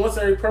there'll be once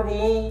every purple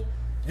moon.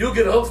 You'll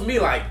get a hook from me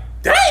like,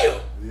 damn.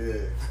 Yeah.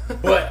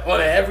 But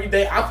on an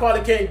everyday, I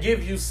probably can't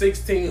give you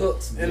 16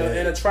 hooks in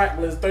a track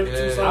list, 32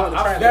 Yeah. songs.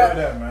 I track feel list.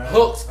 that, man.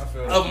 Hooks I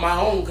feel of my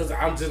own, because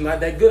I'm just not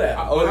that good at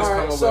I it. always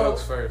Alright, come up so- with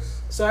hooks first.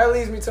 So that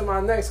leads me to my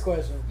next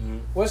question.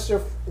 What's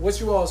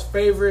you all's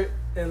favorite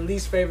and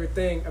least favorite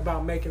thing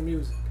about making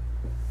music?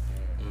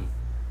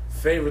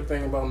 Favorite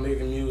thing about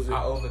making music.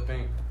 I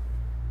overthink.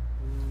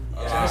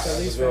 That's the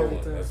least a good favorite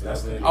one. thing.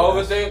 That's I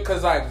overthink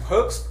because like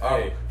hooks,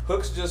 Hey.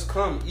 hooks just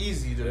come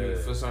easy to me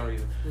Yeah. for some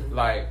reason.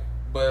 Like,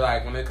 but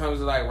like when it comes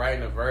to like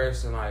writing a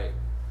verse and like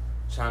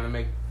trying to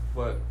make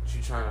what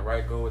you trying to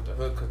write go with the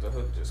hook, because the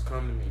hook just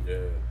come to me.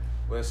 Yeah.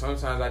 But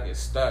sometimes I get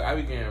stuck. I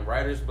be getting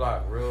writer's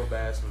block real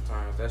bad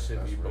sometimes. That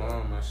shit be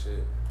blowing my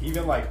shit.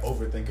 Even like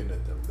overthinking the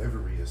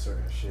delivery of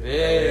certain shit.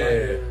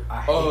 Yeah.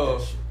 I hate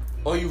that shit.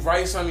 Or you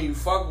write something, you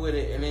fuck with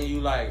it, and then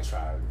you like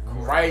Try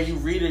you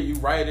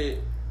write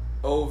it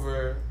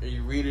over, and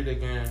you read it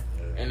again,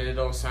 and then it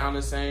don't sound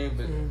the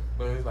same,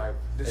 but it's like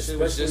this shit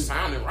was just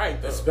sounding right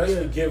though.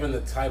 Especially given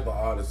the type of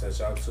artists that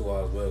y'all two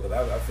are as well,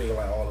 because I feel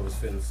like all of us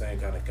fit in the same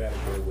kind of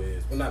category where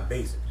it's, well, not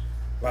basic.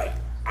 Like,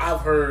 I've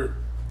heard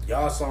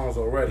y'all songs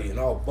already, and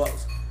all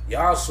bucks.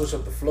 Y'all switch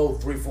up the flow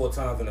 3-4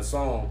 times in a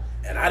song,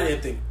 and I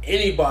didn't think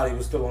anybody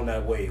was still on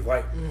that wave.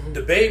 Like,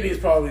 The Baby is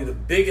probably the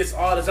biggest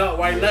artist out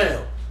right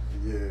now.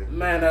 Yeah.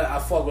 Man, I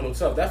fuck with him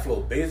tough. That flow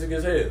basic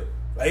as hell.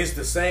 Like, it's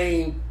the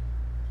same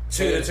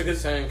chicka.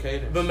 Same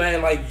cadence. But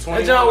man, like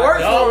 20, That y'all work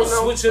for y'all him,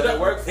 though. switch it But it up.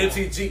 work for him.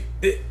 MTG,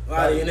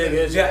 body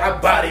niggas, yeah, I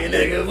body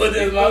niggas. With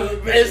this,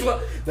 man, it's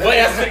like, the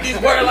way I speak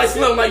these words like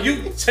Slim, like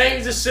you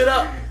change this shit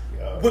up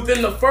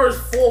within the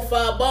first 4 or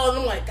 5 bars.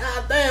 I'm like,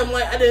 god damn,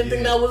 like I didn't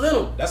think that was in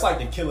him. That's like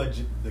the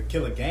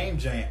killer game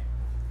jam.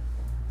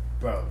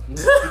 Bro, he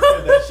killed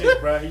that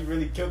shit, bro. He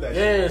really killed that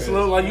shit. Yeah,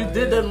 Slim, like you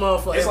did that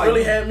motherfucker. It's It like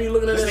really had me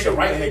looking at This that nigga shit.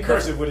 writing in like,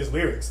 cursive with his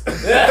lyrics. I'm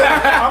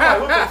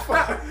like, what the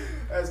fuck?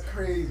 That's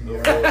crazy.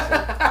 Bro.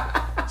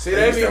 See,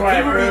 they be people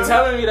be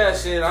telling me that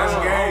shit. I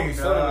don't gang, be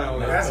feeling that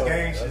way. That's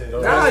gang shit.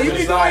 Nah, you be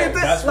doing your thing.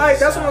 That's Like, what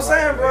that's what I'm it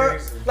saying, sound bro.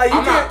 like. Like, you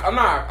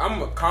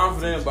I'm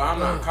confident, but I'm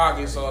not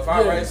cocky. So if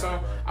I write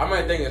something, I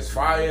might think it's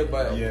fire,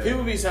 but Yeah.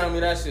 people be telling me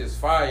that shit's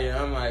fire.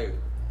 I'm like,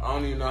 I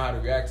don't even know how to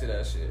react to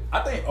that shit. I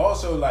think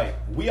also like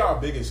we are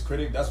our biggest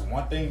critic. That's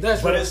one thing.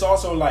 That's but right. it's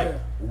also like Yeah.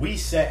 we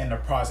sat in the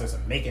process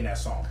of making that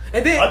song.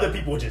 And then- other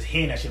people just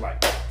hearing that shit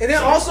like. And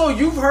then also,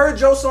 you've heard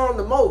your song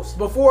the most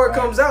before it Right.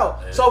 comes out.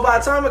 So by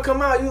the time it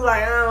come out, you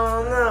like, I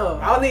don't know.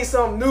 I need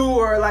something new,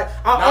 or like,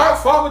 I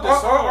fuck with the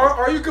song.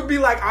 or you could be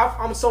like,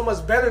 I'm so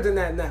much better than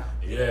that now.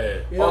 Yeah.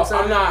 You know what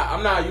I'm saying?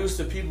 I'm not used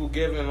to people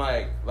giving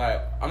like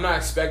I'm not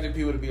expecting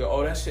people to be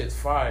oh that shit's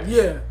fire.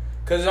 Yeah.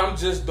 Cause I'm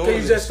just doing. 'Cause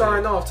you this just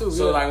starting shit. off, too,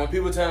 So yeah. like when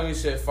people tell me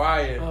shit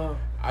fire, Uh-huh.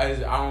 I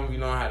don't even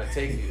know how to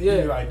take it. Yeah.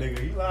 You like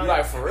nigga, you like. You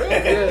like for real? Yeah.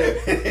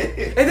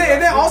 And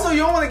then also, you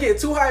don't want to get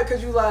too hyped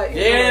because you like,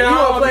 you Yeah, know, I you don't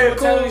want want to play people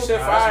it telling me cool. shit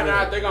Nah, fire, that's and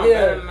I real. think I'm Yeah.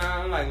 better than that.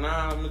 I'm like,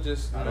 nah, I'm gonna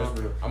just, Nah, that's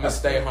real. I'm gonna That's-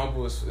 stay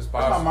humble as That's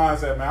possible. my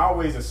mindset, man. I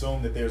always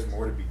assume that there's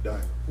more to be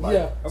done. Like,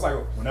 Yeah. That's like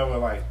whenever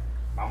like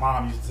my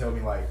mom used to tell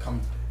me like,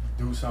 come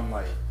do something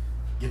like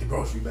get the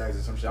grocery bags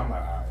or some shit, I'm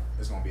like, all right,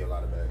 it's gonna be a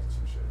lot of bags or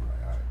some shit. I'm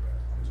like, all right,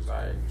 man, I'm just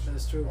Right.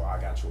 That's true. Or I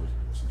got choices.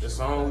 Or some The shit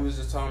song like we was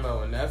just talking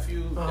about with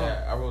Nephew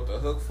that I wrote the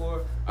hook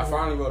for, I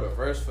finally wrote a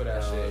verse for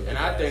that shit. And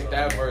I think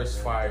that verse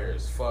fire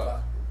as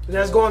fuck. And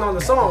that's going on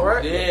the song,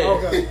 right? Yeah.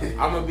 Okay.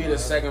 I'm gonna be the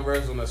second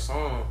verse on the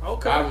song.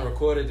 Okay. I haven't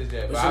recorded it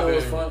yet, but But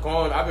you know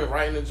what's I've been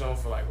writing the joint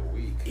for like a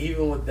week.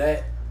 Even with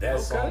that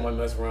song might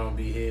mess around and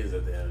be his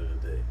at the end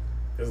of the day.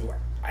 Cause like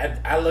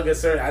I look at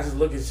certain, I just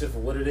look at shit for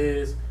what it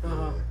is.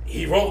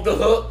 He wrote the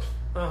hook.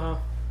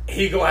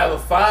 He gonna have a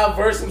 5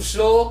 verse, I'm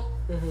sure.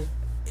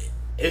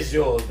 It's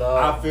yours,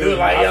 dog. I feel Dude, you.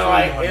 like, I yo, feel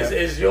like you on it's,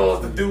 that. it's yours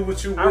to do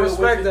what you will. I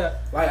respect with it.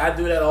 that. Like I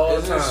do that all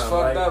It's the time. just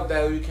fucked up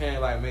that we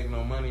can't like make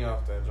no money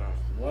off that joint.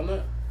 Why not?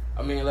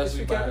 I mean, unless Yes,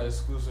 we you buy can. the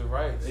exclusive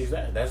rights.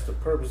 Exactly. That's the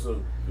purpose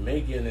of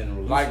making and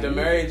releasing. Like the music.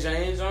 Mary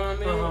Jane joint,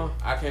 nigga,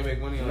 I can't make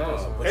money on No, that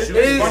song. but It's you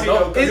funny funny though,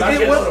 though, 'cause because I I get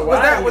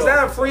get was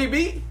that a free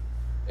beat?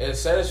 It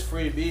says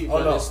free beat, Oh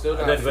but no, it's still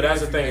not. but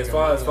that's the free thing. if As you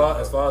far making money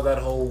as off that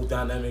whole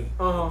dynamic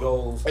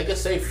goes, it. It can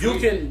say free.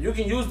 you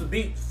can use the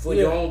beat for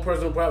your own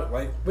personal private,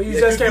 like, But you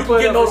just can't you put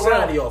it can on get the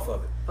notoriety song. off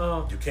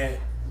of it. You can't.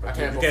 I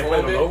can't You can't perform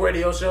play it on it. no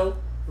radio show.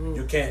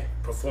 You can't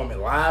perform it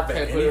live at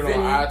Can't any put it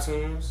venue. on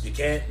iTunes. You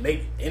can't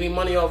make any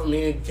money off of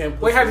me. You can't.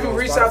 Put Wait, have it you on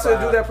reached out to the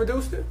Spotify. dude that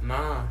produced it?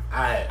 Nah,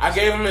 I I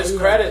gave him his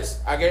credits.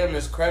 I gave him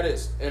his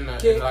credits in like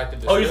the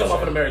description. Oh, you talking about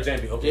for the Mary Jane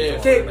beat? Okay, Yeah, you for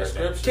talking the about Mary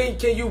Jane. description.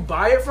 Can you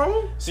buy it from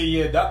him? See,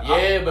 yeah, that,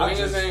 Yeah, but I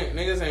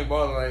niggas ain't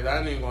balling like that. I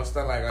ain't even gonna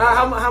stunt like that.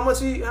 How much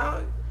he?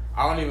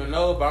 I don't even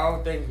know, but I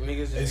don't think niggas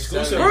just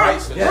Exclusive selling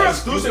rights for Yeah, that.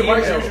 exclusive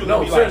rights usually No,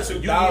 be like seriously,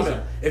 you 2,000.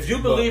 email. If you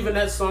believe in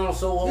that song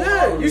so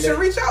wholeheartedly, Yeah, you should that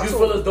reach out you to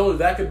feel him. as though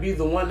that could be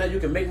the one that you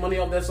can make money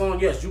off that song.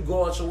 Yes, you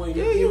go out your way. And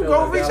Yeah, you you email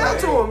go that reach guy, out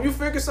like, to hey, him. You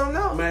figure something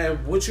out. Man,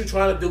 what you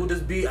trying to do with this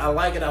beat? I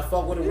like it. I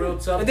fuck with it real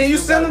tough. And then you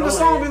still send him got the it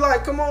song. on Be here.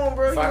 like, come on,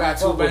 bro. If I got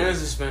two fuck with bands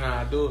to spend,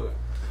 I'd do it.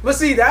 But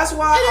see, that's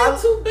why It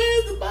ain't too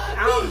bad to buy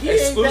a beat. He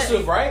ain't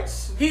Exclusive that-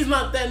 rights. He's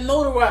not that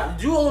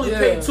notarized. You only Yeah.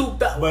 pay But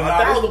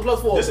 2,000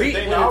 plus for a this is the beat.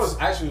 thing. when I it's- was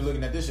actually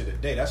looking at this shit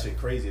today. That shit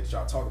crazy that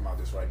y'all talking about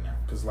this right now.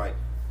 Cause like,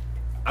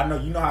 I know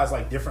you know how it's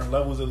like different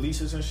levels of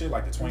leases and shit.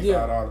 Like the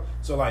 $25.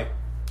 So like,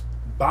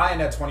 buying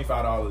that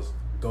 $25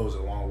 goes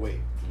a long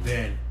way.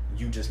 Then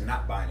you just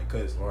not buying it.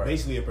 Cause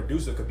basically a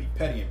producer could be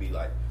petty and be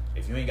like,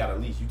 if you ain't got a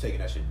lease, you taking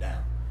that shit down.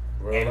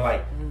 And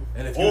like,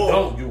 and if you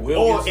don't, you will.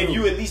 Or get if sued.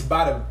 you at least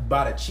buy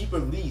the cheaper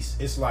lease,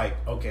 it's like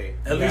okay.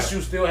 At least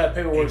you still have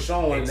paperwork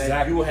showing that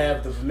Exactly. you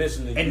have the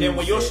permission to And use then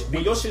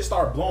when your shit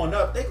start blowing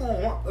up, they gonna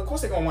want. Of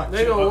course, they gonna want.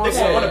 They gonna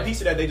want a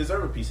piece of that. They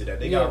deserve a piece of that.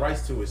 They got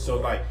rights to it. So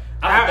like,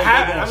 I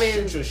don't think they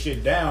gonna shoot your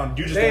shit down.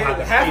 You just They, gonna have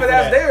to half pay of for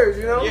that's that. theirs,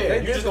 you know. Yeah, They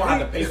you get just the gonna have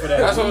to beat. pay for that.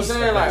 That's what I'm lease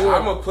saying. at Like, that I'm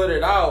time. gonna put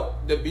it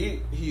out. The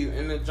beat, he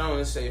in the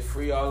joint say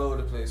free all over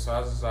the place. So I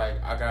was just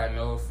like, I got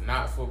no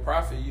not for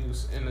profit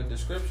use in the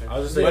description. I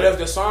was just But saying- if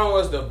the song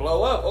was to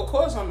blow up, of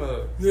course I'm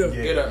gonna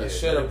get a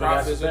share of But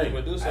that's profits the with the thing.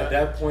 producer. At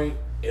that point,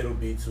 it'll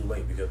be too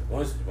late because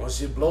once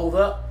it blows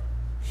up,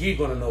 he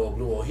gonna know it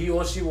blew, or he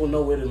or she will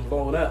know it and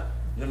blown up.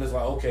 And then it's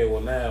like, okay,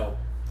 well now,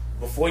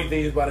 before you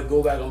think he's about to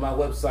go back on my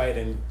website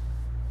and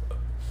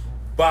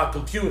buy a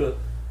computer,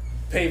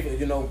 pay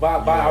for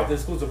buy out the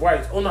exclusive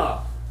rights. Oh no,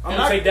 I'm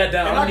gonna take that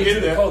down. and I I need get you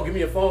to that. call, give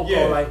me a phone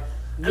Yeah. call, like.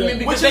 I mean,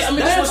 because Which is-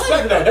 that's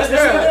respect, though. That's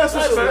respect.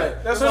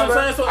 respect. That's what I'm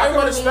saying. So I can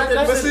everybody respect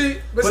respect that.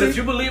 that. But But see- if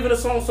you believe in a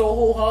song so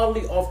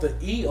wholeheartedly off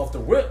the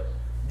rip,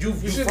 you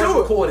should first do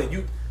it. record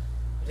it.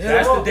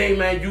 That's the day,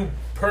 man. You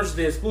purchase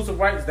the exclusive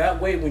rights.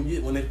 That way,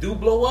 when it do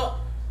blow up,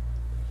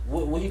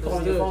 what he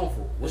calling your good. phone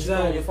for? What Exactly. you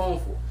calling your phone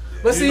for?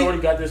 But you see-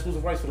 already got the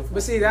exclusive rights for the phone.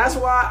 But see, that's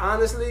why,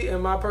 honestly,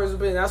 in my personal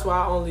opinion, that's why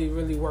I only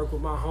really work with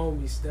my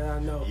homies that I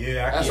know.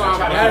 Yeah, That's I why I'm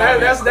try to trying do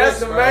to- That's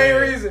the main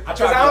reason. I Because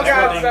try to I don't do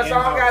got everything that's why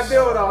I don't got to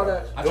deal with all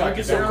that. I try Don't to get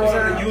do so everything. caught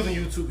up in using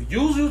YouTube.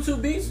 Use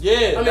YouTube beats. Yeah, I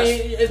mean, that's-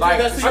 it's like-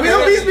 that's I mean,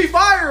 them beats be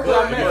fire, but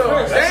But, man,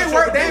 man, they ain't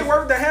worth. They ain't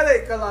worth the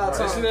headache a lot of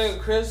This times.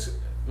 nigga Chris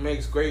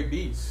makes great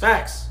beats.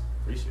 Facts.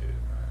 Appreciate it,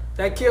 man.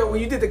 That kill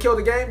when you did the Kill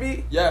the Game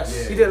beat.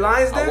 Yes, You did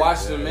Lions I Den.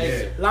 watched him make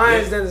it.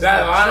 Lions Den is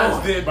that Lions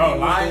joint. did, Bro, bro.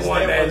 Lions Lions one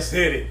Den that was-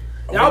 hit it.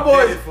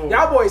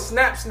 Y'all boys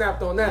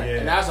snapped on that. Yeah.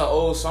 And that's an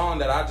old song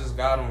that I just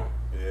got on.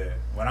 Yeah,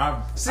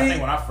 I See-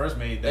 think when I first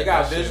made that, They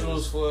got that shit visuals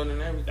was- for it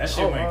and everything. That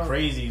shit went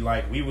crazy.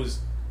 Like we was,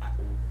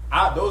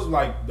 those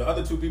like the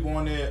other two people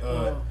on there,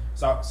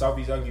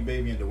 Southeast Ugly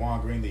Baby and Dewan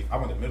Greenleaf. I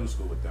went to middle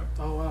school with them.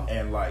 Oh wow.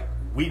 And like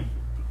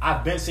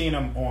I've been seeing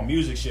them on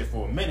music shit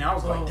for a minute. I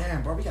was Oh. like,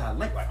 damn, bro, we got to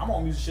link. Like I'm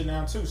on music shit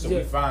now too. So Yeah.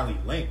 we finally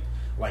linked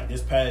like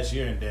this past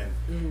year, and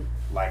then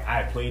like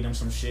I played them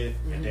some shit,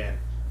 and then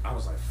I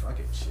was like, fuck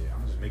it, shit.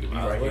 I'm just making a beat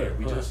Might as right well, here.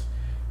 We huh.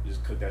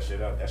 just cooked that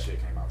shit up. That shit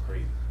came out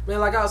crazy. Man,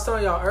 like I was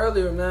telling y'all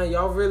earlier, man,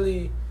 y'all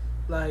really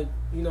like,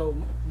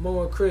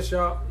 Mo and Chris,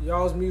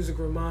 y'all's music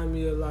remind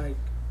me of like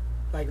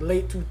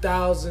late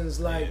 2000s,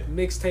 like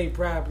mixtape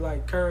rap,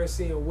 like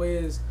Currency and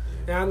Wiz.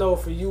 And I know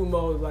for you,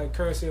 Mo, like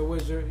Currency and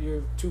Wiz,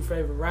 your two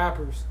favorite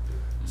rappers.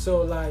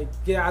 So like,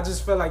 yeah, I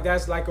just feel like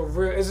that's like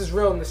it's just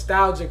real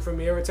nostalgic for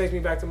me. It takes me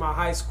back to my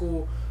high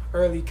school,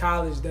 early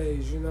college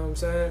days. You know what I'm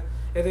saying?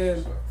 And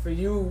then for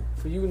you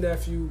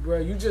nephew, bro,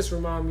 you just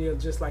remind me of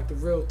just like the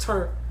real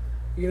turn.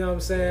 You know what I'm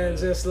saying?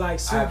 Just like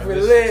I haven't super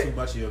listened lit. too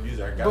much of your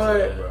music. I got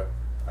But- to, bro.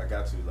 I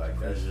got to like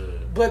that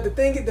shit. But the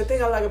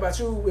thing I like about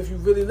you, if you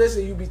really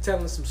listen, you be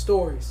telling some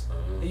stories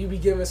and you be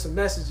giving some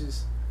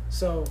messages.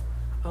 So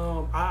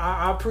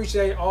I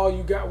appreciate all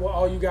you got, what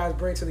all you guys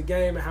bring to the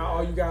game, and how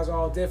all you guys are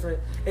all different,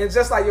 and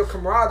just like your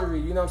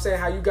camaraderie. You know what I'm saying?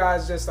 How you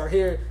guys just are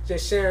here,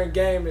 just sharing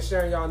game and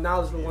sharing y'all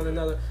knowledge with one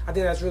another. I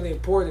think that's really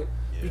important.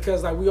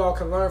 Because like we all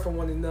can learn from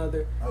one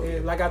another,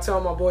 and like I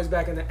tell my boys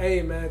back in the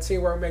A, man,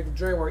 teamwork make the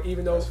dream work.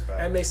 Even though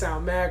that may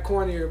sound mad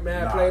corny or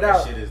mad played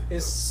out,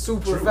 it's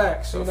super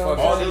facts. You know,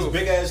 all these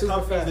big ass super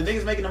companies, facts. the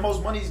niggas making the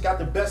most money, he's got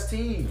the best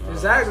team.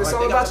 Exactly, it's Like,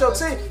 all they got about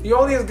the your best team. You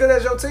only as good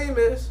as your team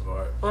is.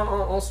 Right.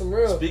 On some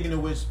real. Speaking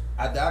of which,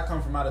 I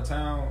come from out of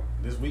town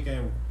this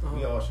weekend.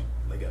 We all should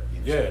link up.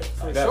 Yeah,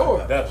 For definitely,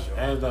 sure. definitely,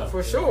 hands down.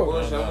 For sure.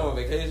 Bullshit, I'm on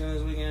vacation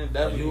this weekend.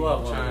 Definitely You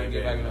up trying to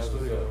get back in the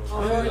studio.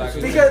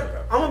 Because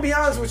I'm gonna be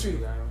honest with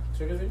you,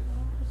 Trigger thing?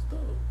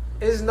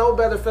 it's no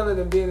better feeling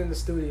than being in the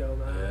studio,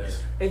 man.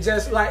 And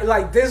just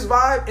like this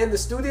vibe in the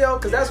studio,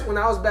 because that's when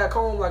I was back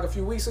home like a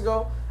few weeks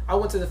ago. I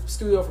went to the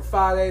studio for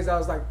 5 days. I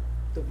was like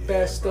the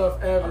best bro.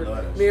 stuff I ever.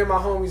 love that Me and my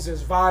homies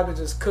just vibing,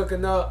 just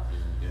cooking up.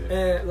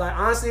 And like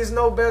honestly, it's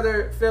no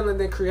better feeling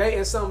than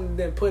creating something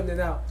than putting it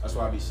out. That's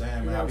what I be saying,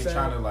 man. You know I what be I'm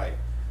trying saying?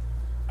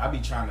 to I be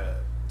trying to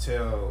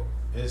tell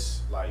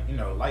it's like,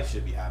 life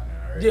should be happening.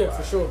 Right? Yeah,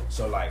 for sure.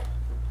 So like,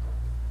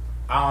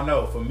 I don't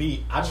know. For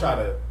me, I try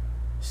to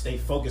stay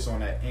focused on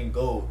that end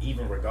goal,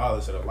 even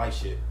regardless of the life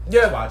shit.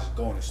 Yeah. That's why I just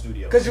go in the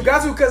studio. Because you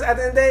got to, because at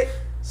the end of the day,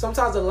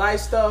 sometimes the life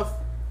stuff,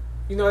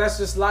 that's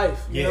just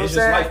life. You Yeah, know it's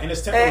what I'm just saying? life, and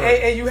it's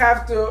temporary. And you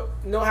have to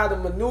know how to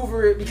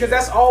maneuver it, because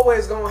that's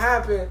always going to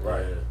happen.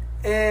 Right.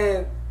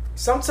 And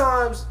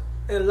sometimes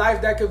in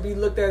life that could be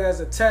looked at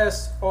as a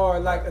test or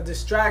like a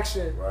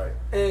distraction. Right.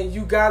 And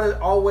you got to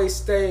always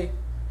stay,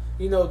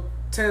 10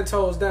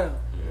 toes down.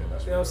 Yeah,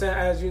 that's You know what I'm saying?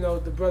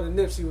 As the brother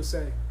Nipsey would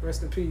say,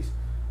 rest in peace.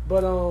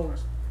 But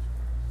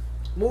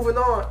moving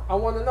on, I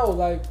want to know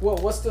like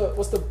what's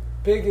the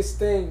biggest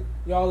thing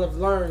y'all have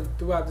learned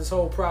throughout this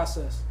whole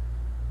process?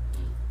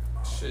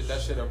 Shit,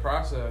 that shit a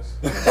process.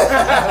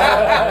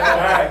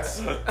 Facts.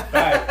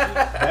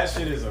 That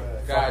shit is a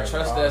Gotta fucking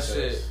trust that process.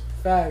 shit.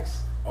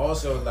 Facts.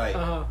 Also, like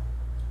Uh-huh.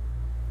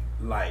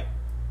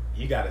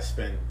 you gotta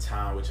spend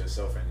time with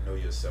yourself and know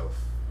yourself,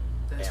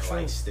 That's and true.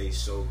 like stay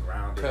so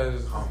grounded,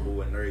 and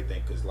humble, and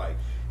everything. Cause like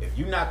if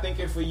you're not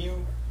thinking for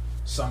you,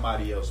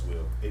 somebody else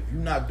will. If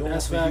you're not doing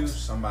That's for you, facts.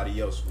 somebody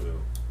else will.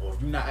 Or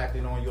if you're not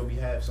acting on your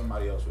behalf,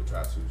 somebody else will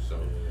try to. So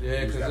Yeah, you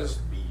just 'cause gotta it's-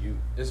 be you.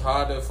 It's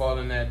hard to fall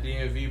in that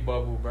DMV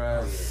bubble,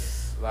 bruh.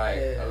 Like,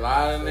 a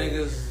lot of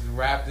niggas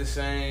rap the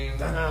same.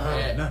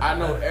 And I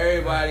know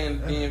everybody in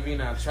DMV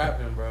not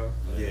trapping, bro.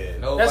 Yeah.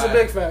 Nobody. That's a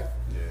big fact.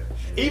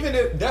 Yeah. Even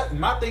if that,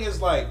 my thing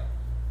is like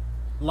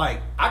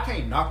I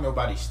can't knock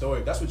nobody's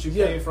story. That's what you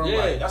came from. Yeah.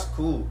 Like that's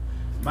cool.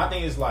 My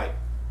thing is like,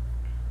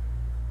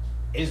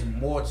 it's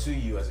more to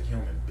you as a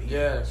human being.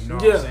 Yes. You know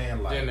what I'm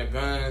saying? Like then the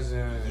guns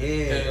and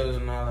pills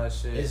and all that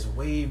shit. It's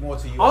way more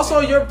to you. Also,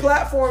 as a your human being.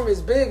 platform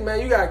is big,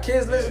 man. You got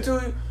kids listen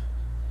to you.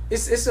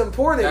 It's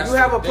important. That's you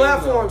have the a thing,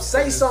 platform. though. Say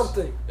It's-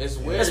 something. It's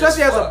weird.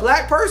 Especially as a fuck.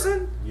 black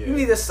person, Yeah. you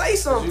need to say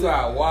 'Cause something. You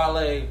got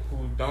Wale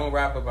who don't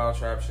rap about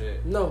trap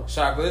shit. No.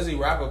 Shock Glizzy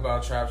rap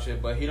about trap shit,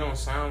 but he don't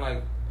sound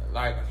like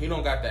he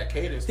don't got that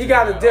cadence. He to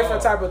got him a at different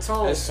all. type of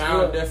tone. It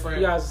sound Yeah. different.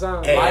 He got a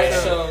sound.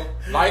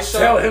 Light show.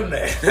 Tell him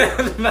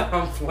that. No,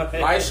 I'm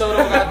playing. Light show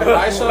don't got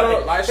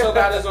Light show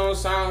got his own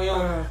sound. He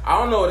don't, I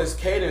don't know where this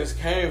cadence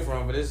came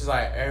from, but it's just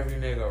like every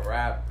nigga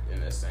rap in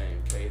the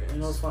same cadence. You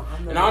know what's fun?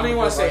 And I don't even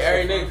want to say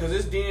every nigga, because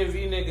this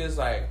DMV niggas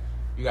like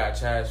you got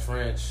Chaz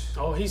French.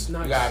 Oh, he's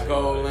nice. You got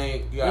Gold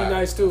Link. You got He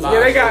nice too. Lock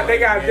Yeah, they got Show.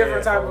 a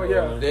different type of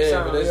Yeah,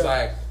 sound, but it's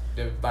yeah.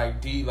 like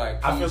D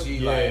like I feel, PG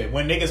like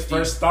when niggas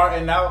first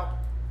starting out,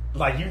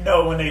 like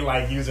when they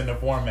like using the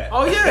format.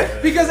 Oh yeah,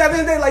 because at the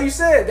end of the day, like you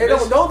said, they This-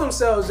 don't know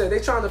themselves yet. They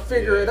trying to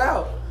figure it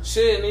out.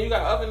 shit, and then you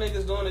got other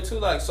niggas doing it too.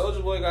 Like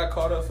Soulja Boy got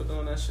caught up for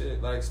doing that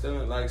shit, like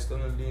stealing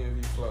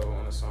DMV flow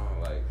on a song.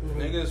 Like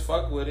niggas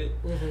fuck with it,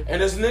 and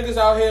there's niggas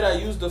out here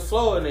that use the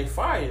flow and they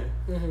fire.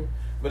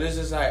 But it's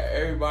just like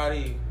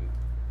everybody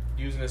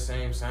using the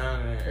same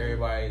sound and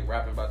everybody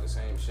rapping about the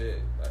same shit.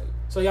 Like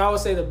So y'all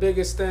would say the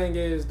biggest thing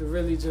is to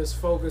really just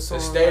focus to on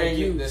stay like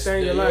in you, stay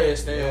in your lane.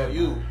 stay on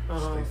you,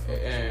 Uh-huh.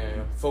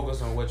 and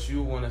focus on what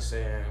you want to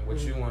say and what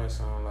you want to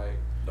sound like.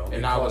 Don't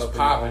And get I caught was up in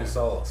your popping. own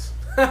sauce.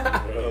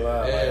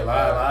 A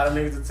lot of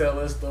niggas to tell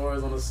their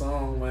stories on the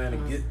song, man,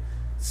 and get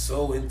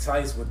so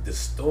enticed with the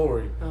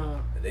story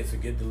that they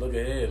forget to look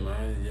ahead,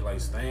 man. You're like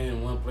staying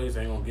in one place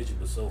ain't gonna get you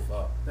but so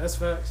far. That's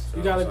facts. So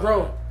You gotta I'm grow.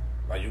 saying,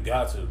 Like you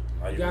got to.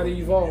 Like You gotta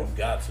evolve. You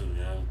got to, you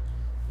know.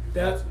 You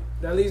got to.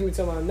 That leads me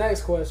to my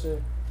next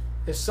question.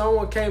 If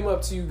someone came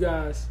up to you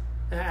guys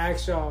and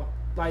asked y'all,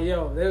 like,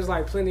 yo, there's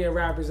like plenty of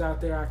rappers out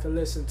there I could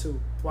listen to.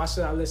 Why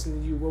should I listen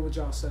to you? What would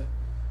y'all say?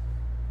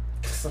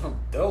 Cause I'm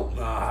dope.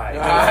 Nah.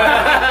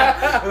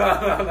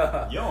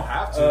 You don't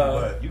have to,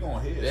 but you gonna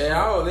hear.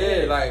 Yeah, I don't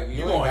live like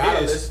You gonna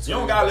hear. You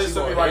don't gotta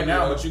listen to me right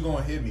now, but you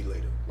gonna hear me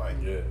later. Like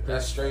Yeah.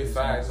 That's straight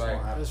facts.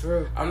 Like, That's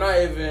real. I'm not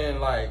even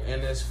like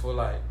in this for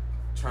like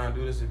trying to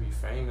do this to be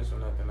famous or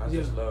nothing. I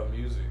just love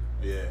music.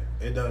 Yeah,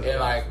 it does. And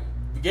like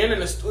getting in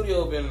the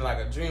studio been like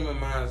a dream of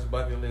mine's,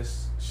 bucket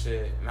list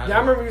shit. And I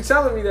remember you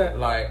telling me that.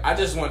 Like I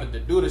just wanted to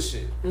do the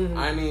shit.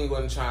 I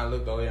wasn't trying to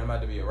look I'm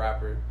about to be a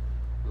rapper.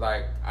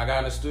 Like I got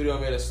in the studio,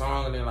 made a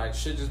song, and then like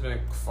shit just been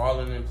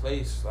falling in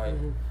place. Like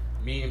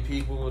meeting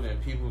people, and then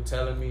people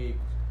telling me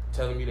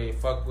they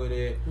fuck with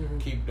it,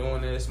 keep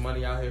doing this,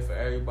 money out here for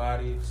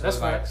everybody. So That's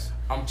like facts.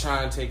 I'm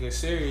trying to take it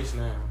serious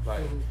now.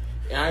 Like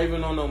and I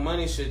even on no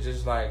money shit,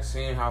 just like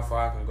seeing how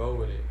far I can go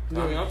with it.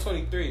 I mean I'm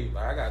 23,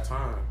 like I got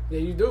time. Yeah,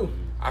 you do.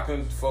 I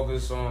can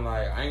focus on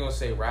like I ain't gonna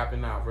say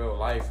rapping out real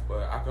life,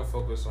 but I can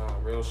focus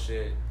on real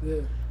shit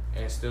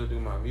and still do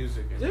my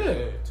music and be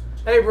good.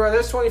 Hey bro,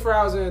 there's 24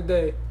 hours in a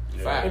day.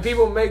 Facts. And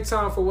people make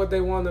time for what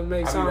they want to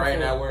make I time be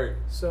writing for. at work.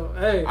 So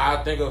hey,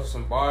 I think of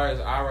some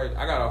bars. I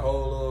got a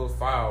whole little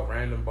file,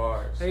 random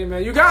bars. hey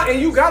man, you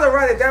gotta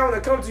write it down when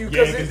it comes to you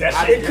because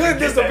it could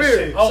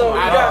disappear. Oh, so you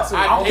got to.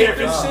 I don't care if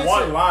them it's shits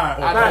one and- line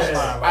or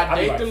I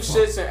date them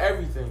shits and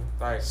everything.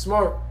 Like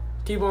Smart.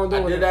 Keep on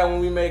doing I it. did that when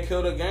we made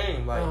Kill the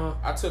Game. Like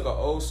I took an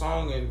old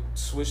song and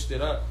switched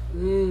it up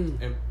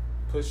and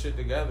put shit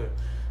together.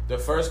 The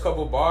first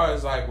couple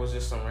bars like was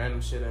just some random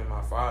shit in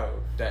my file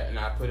and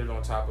I put it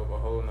on top of a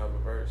whole nother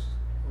verse.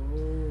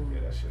 Yeah,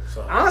 that shit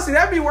sucks. Honestly,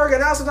 that be working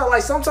out sometimes.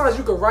 Like sometimes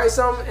you could write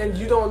something and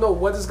you don't know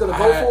what it's gonna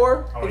go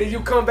for, and then you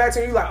come back to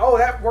it and you like, oh,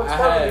 that works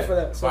perfectly for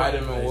that. So,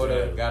 Vitamin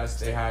water, gotta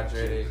stay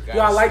hydrated. Gotta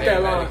Yeah, I like stay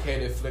that line.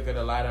 medicated. Flicker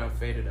the light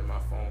unfaded in my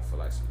phone for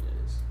like some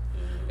years,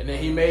 and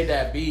then he made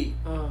that beat.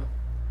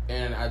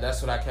 And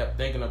that's what I kept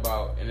thinking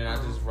about, and then I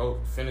just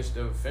finished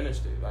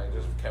it, like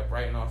just kept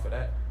writing off of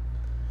that.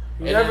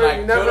 You And never, then, like,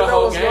 you never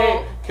know what's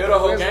going. Kill the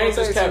whole game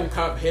just kept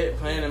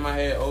playing in my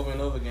head over and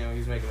over again when he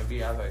was making a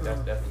beat. I was like, that's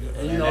definitely good.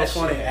 And you know, it's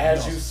funny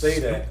as you say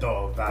that.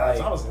 Dog vibes.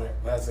 Like, I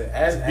was like,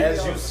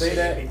 as you say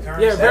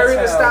that. Yeah, very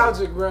That's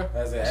nostalgic, bro.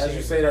 As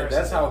you say that,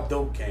 that's how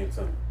Dope came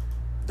to me.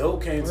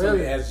 Dope came to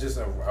me as just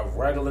a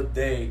regular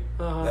day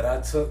that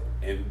I took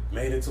and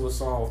made into a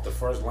song with the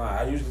first line.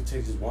 I usually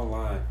take just one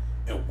line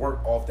and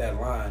work off that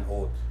line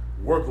or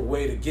work a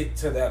way to get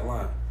to that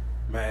line.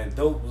 Man,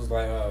 Dope was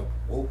like,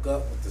 woke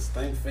up with the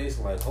stank face,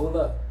 like, hold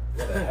up,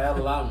 what the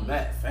hell I'm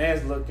at?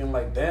 Fans looking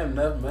like, damn,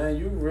 Neff, man,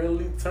 you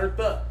really turned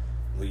up.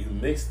 Well, you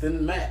mixed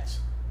and matched.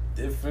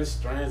 Different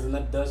strands in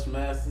the Dutch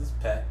Masters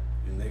pack.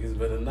 You niggas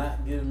better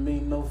not give me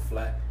no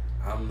flack.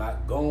 I'm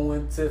not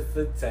going to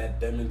tat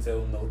them and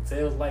tell no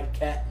tales like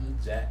Cat and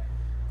Jack.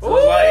 So it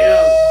was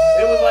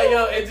like,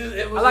 yo,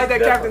 it was I like that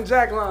different. Captain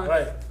Jack line.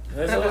 Right.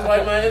 And so it's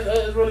like, man,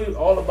 it's really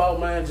all about,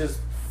 man, just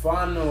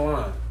find the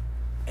line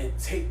and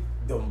take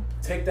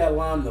that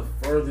line the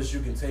furthest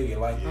you can take it.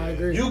 Like, I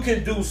agree. you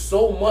can do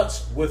so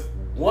much with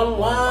one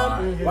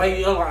line. Yeah. Like,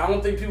 you know, I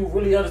don't think people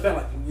really understand.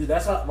 Like,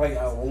 that's how, like,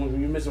 when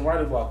you mentioned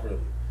writer's block earlier,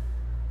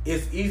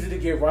 it's easy to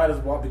get writer's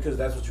block because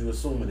that's what you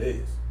assume it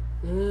is.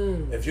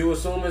 If you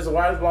assume it's a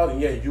writer's block, then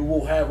yeah, you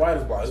will have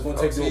writer's block. It's going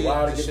to take you a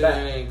while to get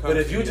back. But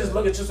if you just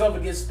look at yourself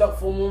and get stuck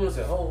for a moment and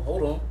say,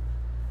 hold on,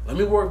 let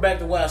me work back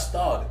to where I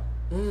started.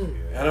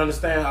 And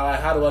understand,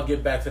 how do I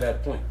get back to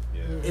that point?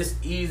 It's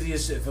easy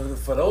as shit.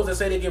 For those that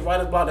say they get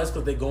writer's block, that's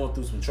because they're going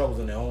through some troubles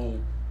in their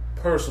own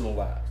personal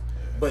lives.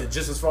 But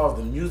just as far as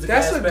the music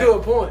That's aspect, a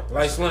good point.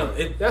 like Slim,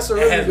 That's a it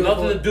really has good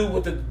nothing point. to do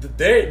with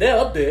they're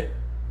up there.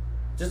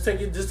 Just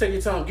take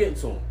your time getting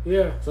to them.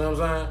 Yeah. So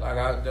what I'm saying?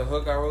 Like the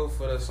hook I wrote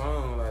for the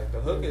song, like the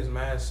hook is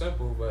mad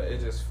simple, but it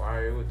just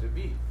fire with the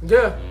beat.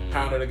 Yeah.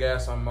 Pound of the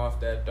gas, I'm off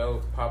that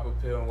dope. Pop a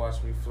pill and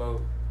watch me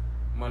float.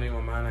 Money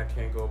on my mind, I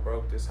can't go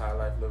broke. This high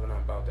life living, I'm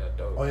about that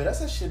dope. oh yeah, that's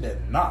that shit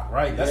that knock,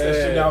 right? That's that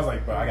shit that I was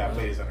like, bro, I gotta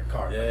play this in the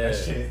car. Yeah. That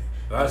shit.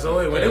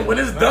 So when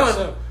it's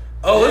done,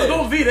 it's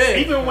gonna be there.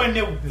 Even when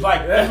even when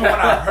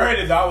I heard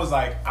it, I was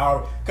like,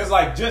 cause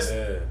like just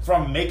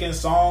from making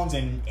songs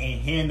and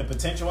hearing the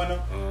potential in them,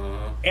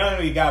 it don't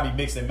really gotta be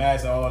mixed and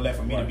matched and all that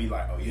for me to be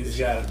like, oh yeah, this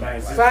shit is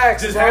nice.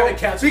 Facts, just bro. have it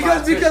catch my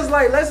because attention.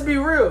 like let's be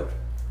real.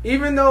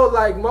 Even though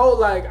like Mo,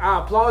 like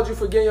I applaud you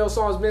for getting your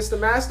songs mixed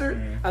and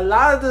mastered. A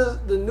lot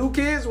of the new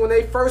kids when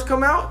they first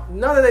come out,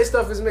 none of their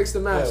stuff is mixed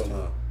and mastered. Hell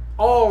no.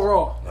 All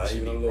raw. Not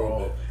even a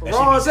little bit.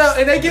 Raw as hell,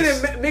 and they get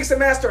it mixed and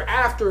mastered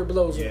after it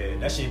blows up. Yeah,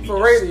 that shit be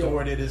For radio.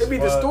 distorted as It be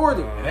fuck.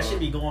 distorted. And that shit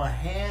be going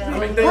ham. I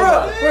mean, Bro,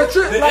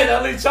 the like,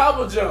 NLE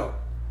Chopper jump.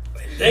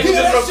 They was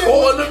that just shit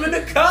recording was- them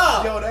in the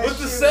car Yo, that with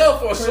the shit cell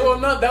phone. was Sure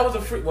enough, that was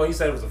a free. Well, he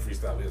said it was a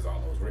freestyle. It was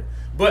almost right.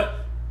 But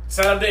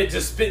Saturday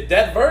just spit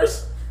that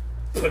verse,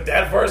 put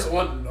that verse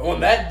on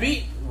that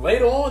beat.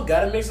 Later on,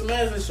 got to make some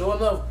masters. Sure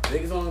enough,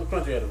 biggest on the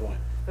country at the point.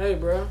 hey,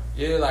 bro.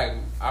 Yeah, like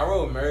I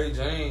wrote Mary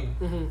Jane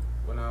Mm-hmm.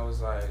 when I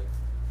was like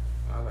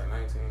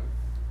 19.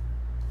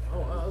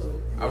 Oh,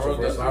 I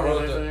wrote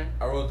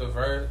the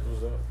verse.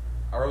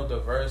 I wrote the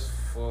verse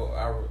for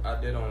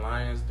I did on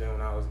Lions Den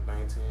when I was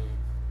 19,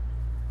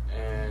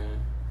 and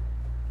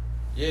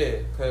yeah,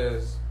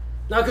 cause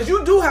now, cause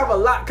you do have a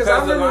lot. Cause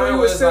I remember when you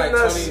were sending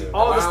us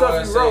all the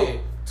stuff you wrote.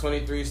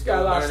 23 Got a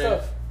still lot of learning,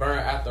 stuff. Burn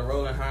after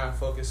rolling high and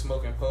focus,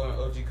 smoking, pulling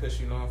OG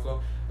Kush, you know I'm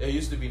flow. It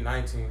used to be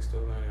 19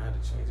 still learning. I had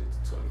to change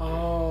it to 20.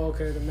 Oh,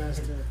 okay, the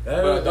master.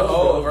 But the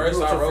whole verse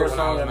I wrote when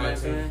I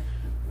was 19.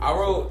 I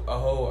wrote a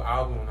whole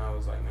album when I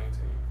was like 19.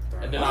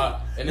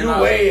 And then I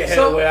way ahead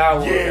of where I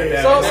was.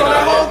 Yeah. So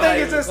that whole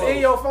thing is just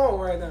in your phone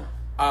right now.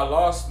 I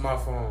lost my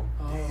phone.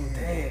 Oh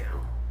damn.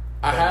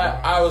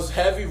 I was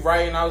heavy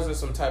writing. I was in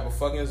some type of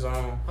fucking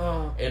zone.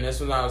 And that's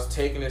when I was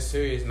taking it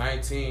serious.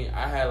 19.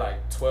 I had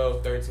like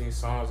 12, 13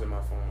 songs in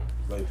my phone.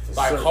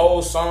 Like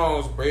whole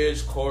songs,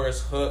 bridge,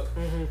 chorus, hook.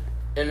 Mm-hmm.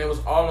 And it was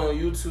all on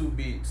YouTube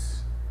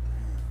beats.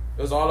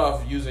 It was all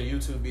off using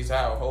YouTube beats.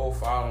 I had a whole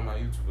file on my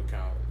YouTube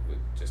account with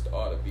just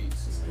all the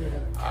beats.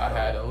 I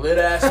had a lit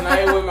ass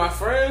night with my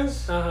friends.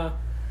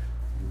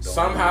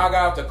 Somehow I got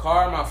out the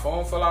car, my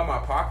phone fell out my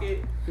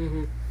pocket.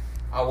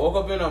 I woke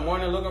up in the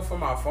morning looking for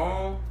my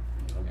phone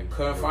and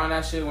couldn't find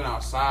that shit. Went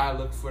outside,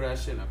 looked for that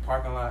shit in the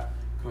parking lot,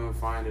 couldn't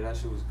find it. That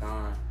shit was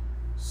gone.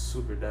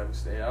 Super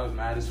devastated. I was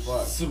mad as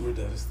fuck. Super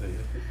devastated.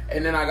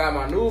 And then I got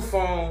my new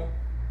phone,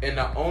 and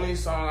the only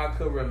song I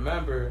could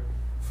remember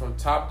from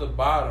top to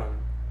bottom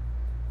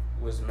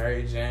was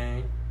Mary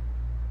Jane.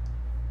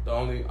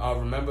 I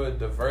remember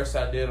the verse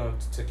I did on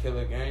To Kill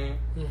a Game.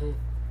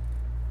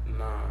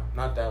 Nah,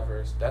 not that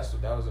verse. That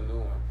was a new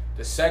one.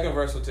 The second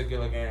verse of To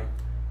Kill a Game,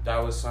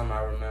 that was something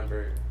I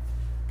remembered.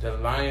 The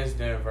Lions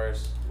Den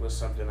verse was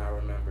something I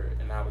remembered,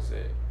 and that was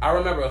it. I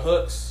remember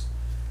hooks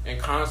and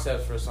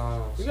concepts for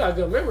songs. You got a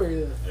good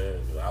memory then.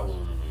 Yeah, I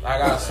won't. I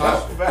got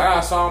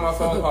a song on my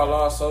phone called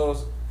Lost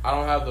Souls. I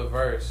don't have the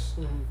verse.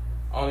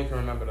 I only can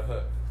remember the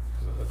hook.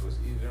 Because the hook was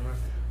easy to remember.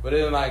 But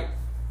then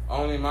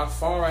only my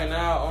phone right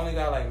now only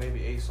got like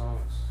maybe 8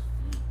 songs.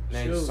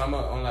 And then some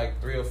on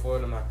like 3 or 4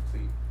 of them not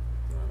complete.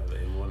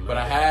 But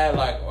I had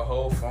like a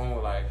whole phone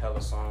with like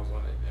hella songs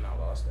on it, and I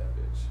lost that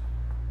bitch.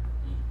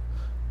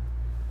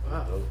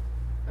 Wow.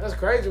 That's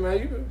crazy, man.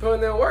 You been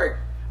putting in work.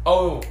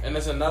 Oh, and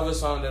there's another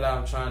song that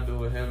I'm trying to do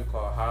with him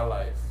called High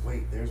Life.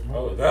 Wait, there's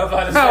more. Wait,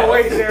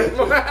 there's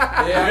more.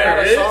 Yeah, I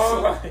got a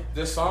song.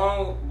 The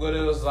song, but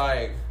it was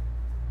like,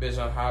 bitch,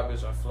 I'm high,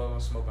 bitch, I'm flowing,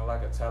 smoking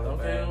like a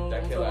Taliban.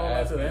 That killer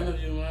ass. To the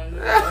interview, man.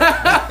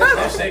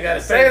 That shit gotta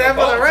say that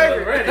for the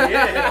record.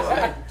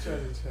 Yeah.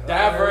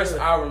 That verse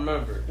I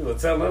remember. You gonna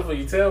tell them, but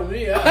you tell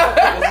me. What's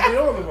the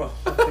on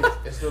them?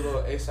 It's the little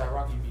A$AP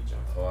Rocky beat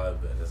jump. Oh, I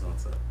bet that's on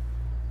top.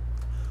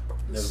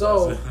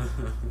 So,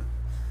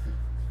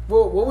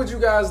 what would you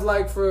guys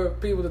like for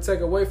people to take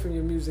away from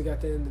your music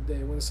at the end of the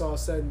day when it's all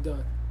said and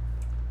done?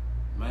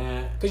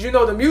 Man, because you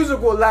know the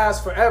music will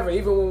last forever,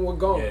 even when we're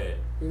gone. Yeah.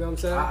 You know what I'm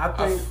saying? I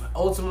think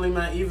ultimately,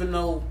 man, even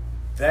though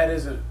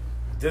this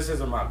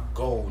isn't my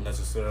goal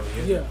necessarily.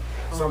 It's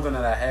something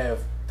that I have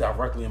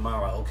directly in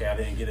mind. Like, okay, I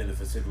didn't get into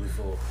specifically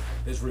for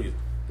this reason.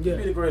 Yeah.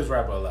 Be the greatest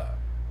rapper alive.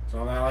 So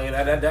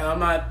I'm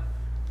not.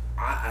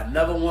 I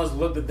never once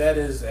looked at that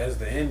as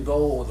the end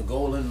goal or the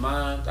goal in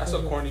mind. That's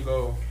a corny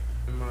goal,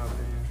 in my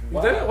opinion.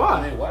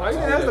 Why? Why you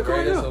That's the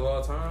greatest of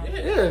all time?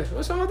 Yeah.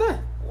 What's wrong with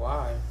that?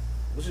 Why?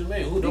 What you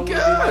mean? Who don't want to be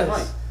like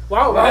Mike?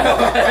 Wow. I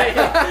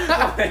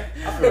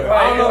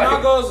don't know.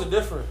 My goals are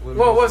different.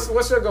 Well,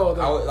 what's your goal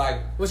though?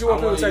 What you want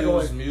people to take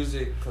away? Use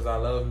music because I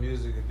love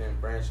music and then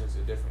branch into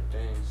different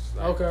things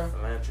like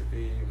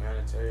philanthropy,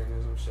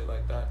 humanitarianism, shit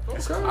like that.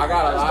 Okay. I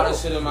got a lot of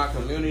shit in my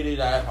community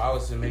that if I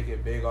was to make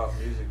it big off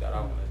music that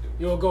I want to do.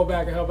 You'll go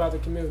back and help out the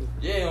community.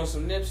 Yeah, on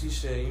some Nipsey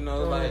shit, you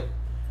know, like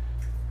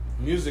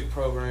music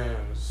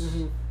programs.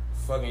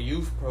 Fucking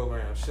youth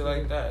programs, shit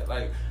like that.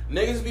 Like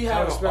niggas be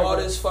having all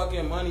this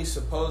fucking money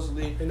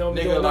supposedly.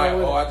 Nigga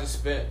like, I just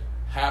spent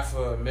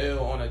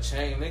 $500,000 on a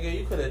chain. Nigga,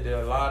 you could have did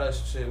a lot of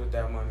shit with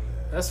that money.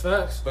 That's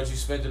facts. But you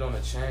spent it on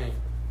a chain.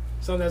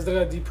 Something that's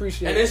gonna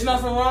depreciate. And there's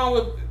nothing wrong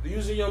with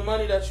using your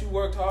money that you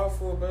worked hard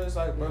for, but it's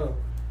like, bro,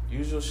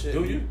 use your shit.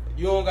 Do you?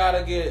 You don't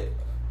gotta get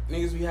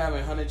niggas be having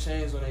 100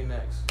 chains on their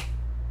necks.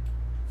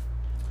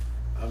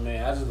 I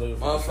mean, I just look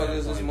for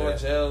motherfuckers. There's more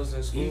jails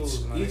than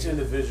schools. Each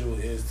individual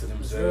is to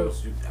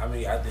themselves. At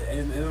the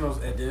end of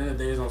the day,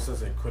 there's no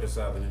sense in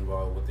criticizing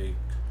anybody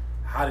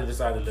how they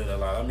decide to live their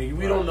life. I mean,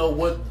 we don't know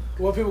what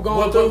people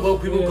going through.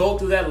 What people go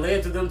through that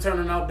led to them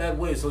turning out that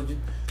way. So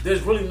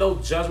there's really no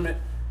judgment.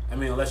 I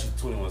mean, unless you're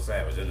 21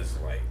 Savage, then it's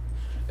like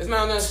it's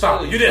not necessarily.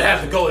 Stop. You didn't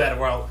have to go that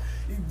route.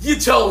 You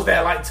chose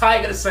that. Like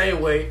Tiger, the same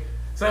way.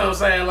 So what I'm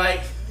saying, like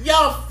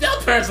y'all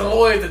parents are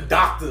lawyers and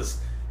doctors.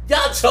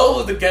 Y'all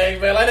chose the game,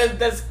 man. Like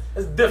that's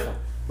different.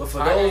 But for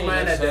those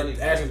man that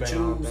actually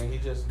choose he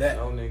just that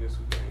know niggas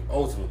who game.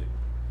 Ultimately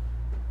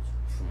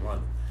from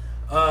London,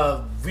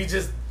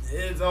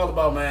 it's all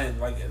about, man.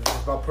 Like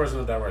it's about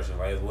personal direction.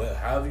 Like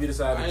however you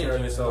decide to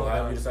carry yourself,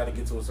 however you decide to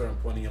get to a certain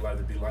point in your life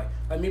to be like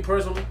me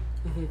personally.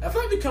 If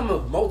I become a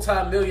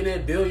multi-millionaire,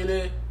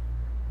 billionaire,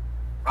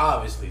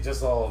 obviously,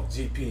 just all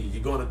GP,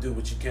 you're gonna do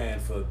what you can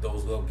for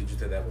those who help get you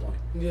to that point.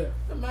 Yeah.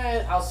 But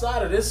man,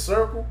 outside of this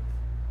circle,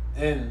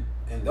 and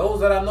those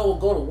that I know will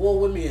go to war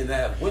with me and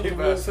that went to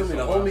war with me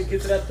to help me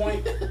get to that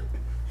point,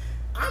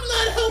 I'm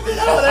not helping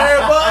out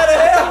everybody.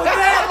 Hell with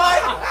that,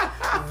 like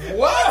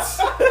what?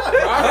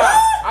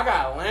 I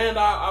got land.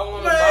 I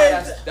want to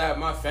buy that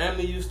my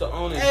family used to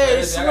own it. Hey,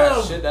 I got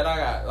Slim, shit that I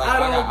got. Like, I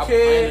don't I'm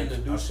care. planning to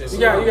do shit. You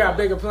got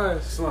bigger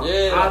plans. Slim,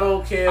 Yeah, I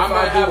don't care if I might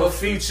I have do a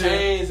few feature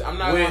chains. I'm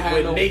not with, gonna have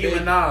with no Nicki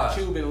big Minaj.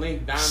 Cuban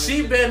link diamond. She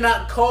shit. better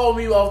not call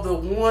me off the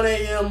 1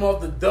 a.m.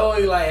 off the door.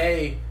 Like,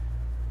 hey,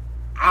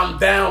 I'm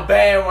down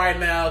bad right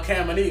now.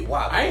 Cameron,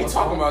 wow. I ain't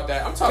talking about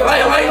that. I'm talking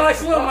like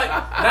Slim. Like,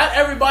 not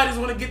everybody's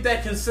gonna get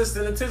that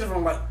consistent attention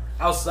from like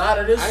outside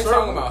of this I ain't circle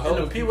talking about and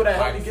helping the people that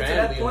help like you get to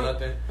that family or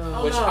point.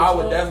 nothing, which no, I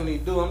would Slim. definitely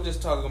do. I'm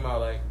just talking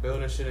about like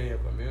building shit in your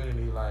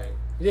community, like.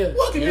 Yeah.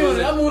 What community?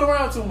 Music. I moved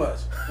around too much.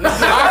 Well,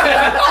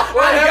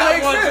 that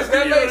makes sense.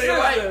 That makes sense.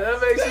 Like,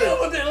 That makes sense.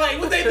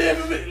 what they did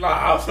for me?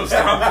 Like, I'm so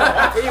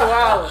sorry. He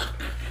wild.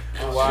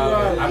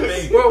 Wow. I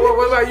think.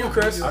 What about you,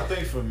 Chris? I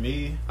think for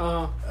me,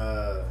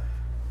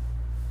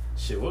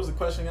 shit. What was the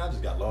question? I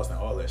just got lost in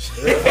all that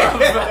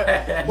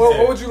shit.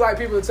 What would you like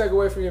people to take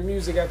away from your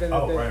music at the end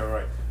of the day?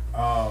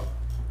 right.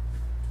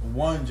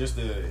 One, just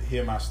to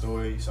hear my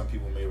story. Some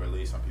people may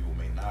relate, some people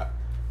may not.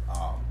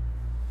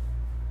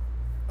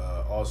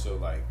 Also,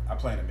 like, I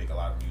plan to make a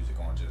lot of music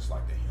on just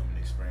like the human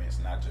experience,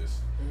 not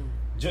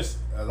just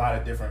a lot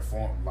of different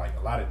forms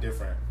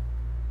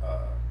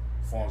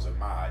of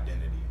my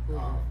identity.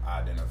 I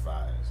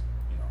identify as,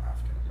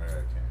 African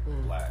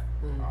American, Black,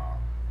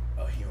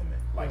 a human.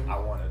 Like, I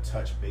want to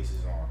touch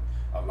bases on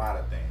a lot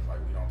of things. Like,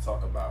 we don't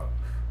talk about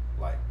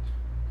like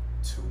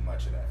too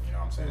much of that. You know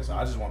what I'm saying? So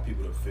I just want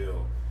people to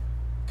feel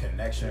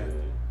connection.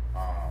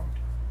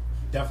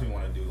 Definitely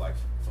want to do like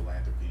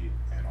philanthropy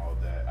and all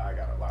that. I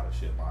got a lot of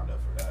shit lined up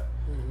for that.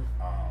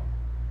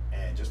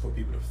 And just for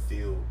people to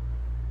feel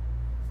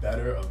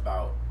better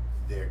about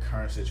their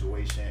current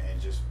situation and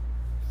just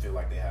feel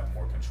like they have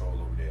more control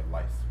over their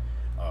life,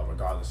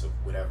 regardless of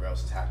whatever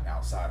else is happening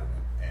outside of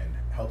them, and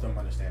help them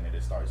understand that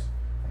it starts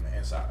from the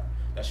inside.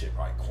 That shit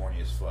probably corny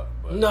as fuck,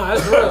 but No,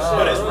 that's real.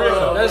 but it's real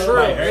though. That's real.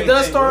 Like, It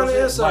does start on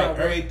the inside. Like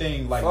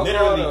everything, like Fuck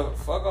literally,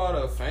 fuck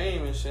all the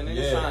fame and shit.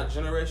 Niggas trying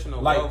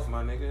generational Like- wealth,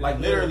 my nigga. like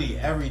literally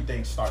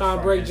everything starts Trying to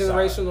from break inside.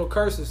 generational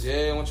curses. Yeah,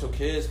 I want your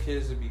kids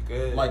to be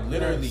good. Like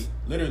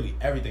literally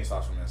everything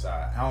starts from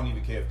inside. I don't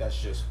even care if that's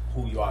just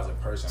who you are as a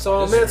person.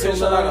 So Like, mental, This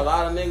shit like a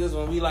lot of niggas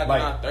when we like in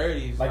our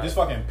 30s. Like this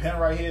fucking pen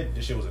right here,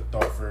 this shit was a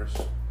thought first.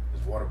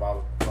 This water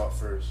bottle, a thought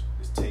first.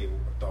 This table,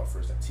 a thought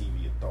first. That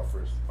TV, a thought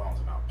first. Phones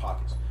in our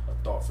pockets,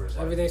 a thought first.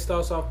 Like, Everything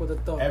starts off with a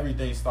thought.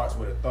 everything starts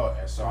with a thought,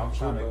 and so I'm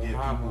trying to True, get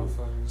but people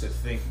motherfuckers. to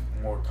think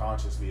more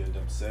consciously of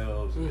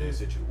themselves, of their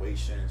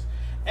situations,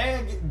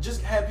 and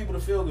just have people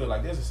to feel good.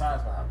 Like, there's a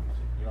science behind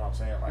music. You know what I'm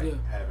saying?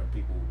 Like having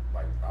people,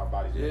 like, our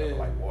bodies made up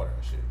like water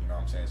and shit. You know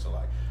what I'm saying? So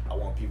like, I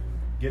want people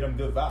to get them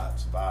good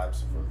vibes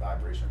for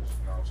vibrations.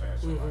 You know what I'm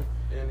saying? So like,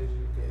 energy.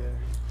 Yeah.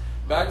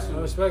 Back I to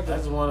respect I that.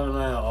 just want to,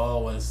 man,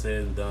 all when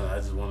said and done, I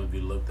just want to be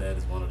looked at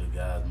as one of the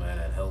guys, man,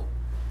 that help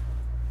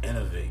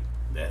innovate,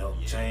 that help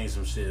change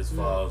some shit as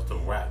far as the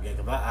rap game.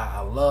 Cause I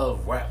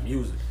love rap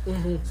music.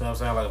 So I'm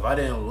saying, like, if I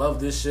didn't love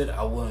this shit,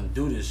 I wouldn't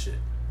do this shit.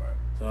 right.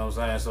 So I'm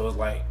saying, so it's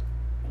like,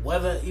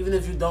 even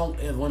if you don't,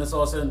 when it's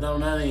all said and done,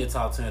 not in your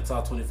top 10,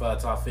 top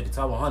 25, top 50,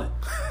 top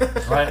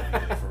 100, right?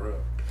 Yeah, for real.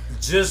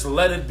 Just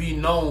let it be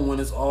known when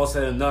it's all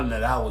said and done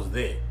that I was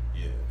there.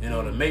 Yeah. You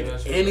know, to make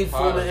That's any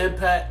part form of of it.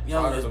 impact,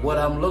 Part of is the what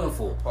I'm movement. looking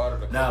for. Part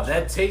of the Now, if culture.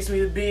 that takes me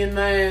to being,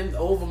 man,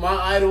 over my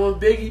idol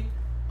and Biggie,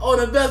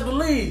 then best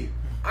believe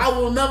I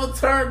will never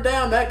turn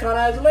down that kind of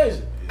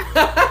adulation.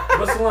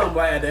 But Slim,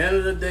 like, at the end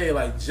of the day,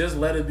 like, just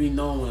let it be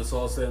known when it's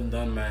all said and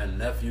done, man,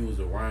 nephew is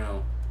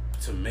around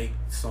to make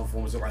some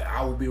form of, like,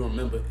 I will be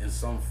remembered in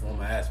some form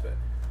of aspect.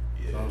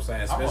 You know what I'm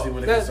saying? Especially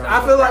when it concerns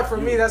I feel like for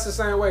you. me, that's the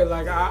same way.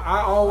 Like,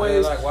 I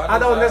always, like, why I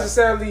don't does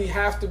necessarily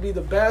have to be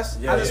the best.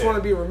 Yeah, I just yeah. want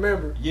to be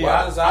remembered. Yeah,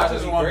 Why does I I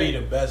just be want to great? be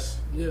the best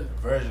Yeah.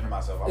 version of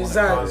myself. I want to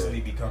Exactly.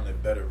 constantly become the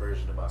better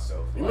version of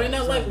myself. You may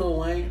not like Lil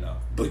Wayne, You know.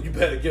 but you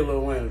better give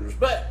Lil Wayne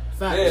respect.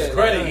 Facts. Yeah. His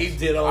credit, he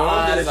did a I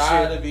lot don't of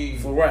desire shit to be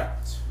for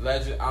rap.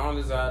 legend. I don't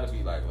desire to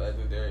be like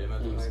legendary or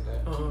nothing like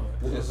that.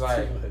 It's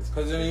like,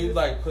 cause then you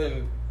like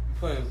putting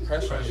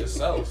pressure on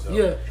yourself. So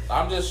Yeah.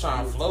 I'm just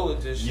trying to flow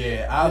with this shit.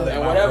 Yeah, I'll let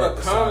And my whatever rep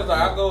comes, decide.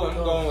 like I'm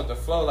going with the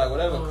flow. Like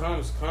whatever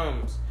comes.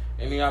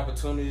 Any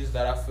opportunities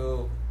that I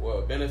feel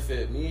will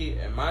benefit me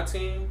and my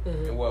team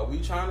and what we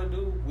trying to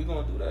do, we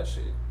gonna do that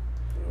shit.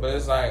 But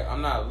it's like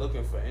I'm not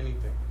looking for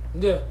anything.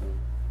 Yeah.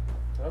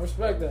 I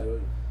respect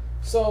that.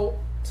 So,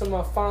 to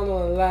my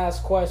final and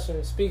last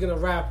question, speaking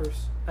of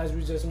rappers, as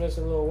we just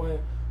mentioned Lil Wayne,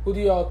 who do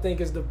y'all think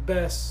is the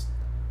best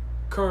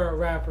current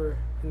rapper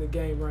in the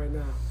game right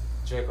now?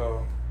 J.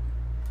 Cole.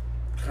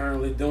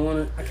 Currently doing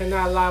it. I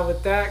cannot lie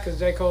with that because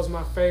J. Cole's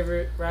my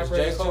favorite rapper J.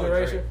 of this Cole or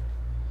generation.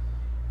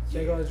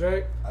 J. Cole and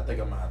Drake? I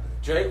think I'm gonna have to.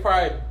 Drake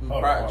probably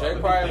Hold on, Drake let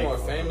me probably think more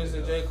for a famous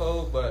than minute, J.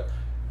 Cole, but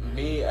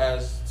me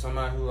as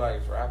somebody who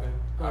likes rapping,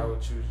 I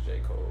would choose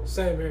J. Cole.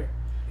 Same here.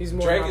 He's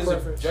more Drake my is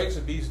preference. Drake's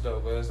a beast though,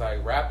 but it's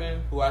like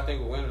rapping, who I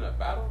think will win in a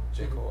battle,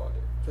 J. Cole all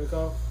day. J.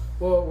 Cole.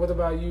 Well, what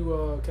about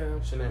you,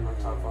 Cam? Should name my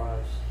top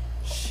fives.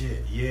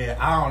 Shit, yeah,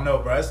 I don't know,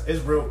 bro.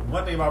 It's real.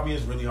 One thing about me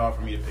is really hard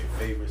for me to pick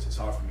favorites. It's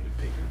hard for me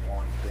to pick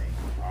one thing.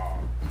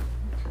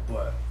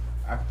 But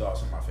I can throw out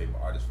some of my favorite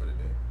artists for the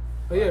day.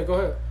 Oh yeah, go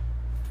ahead.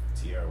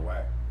 Tierra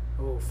Whack.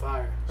 Oh,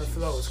 fire. Her She's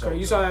flow is so crazy.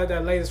 You dope. saw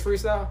that latest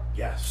freestyle?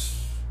 Yes.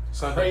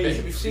 Sunday Crazy.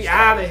 baby. She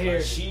out of here.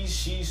 Like,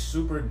 she's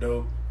super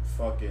dope.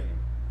 Fucking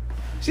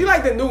She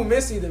like the new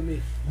Missy to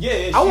me.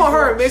 yeah. I want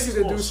her and she's Missy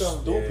to going do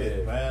something.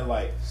 Stupid, man.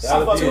 Like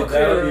That'll I be- fuck with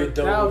that'll her. be a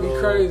dope That would be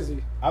little-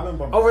 crazy. I've been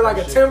bumping Over like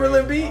her a shit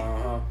Timberland crazy. beat?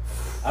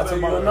 I'll tell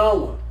you another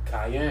one.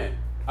 Cayenne.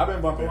 I've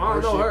been bumping Oh, I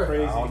her don't shit know her.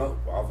 crazy. I don't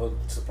know.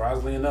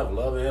 Surprisingly enough,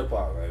 love and hip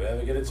hop. Like, if I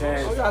ever get a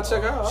chance, I gotta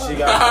check her out. she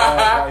got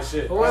bad like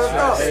shit. Well, what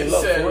else? Hey,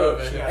 look, Said for real. love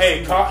and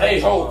hip hop.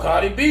 Hey,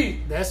 Cardi B.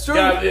 That's true.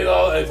 Got it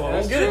all. Don't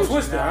That's get it true.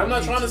 twisted. I'm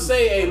not trying to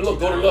say, hey, look,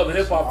 go to Love and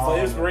Hip Hop for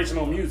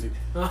inspirational music.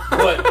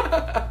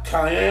 But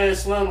Cayenne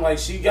Slim, like,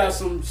 she got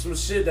some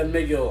shit that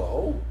make you,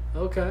 oh,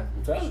 Okay.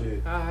 I'm telling you.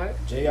 Shit. All right.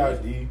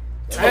 JID.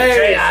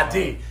 Hey.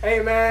 JID. Hey,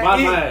 man. My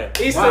man.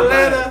 East My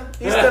Atlanta.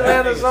 East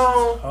Atlanta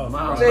zone.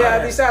 My JID.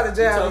 man. Shout out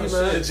to JID,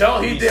 The man.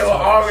 joint he did with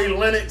Ari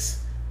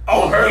Lennox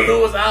on her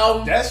Lewis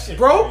album. That shit.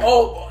 Bro.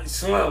 Oh,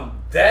 Slim.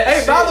 That Hey,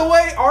 shit. by the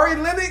way, Ari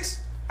Lennox,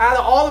 out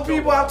of all the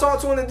people I've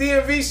talked to in the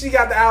DMV, she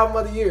got the album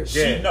of the year. Yeah.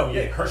 She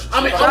her.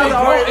 I mean, Shout bro,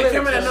 out to it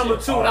came in Ari at number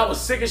Lennox. 2, and I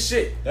was sick as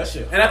shit. That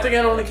shit. And I think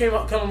it only came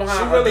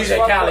behind really DJ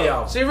fucked Khaled up.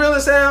 album. She real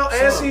as hell,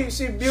 and Son.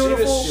 she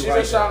beautiful. She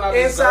been shouting out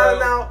this Inside and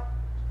girl. out.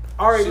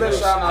 Ari She been Lennox.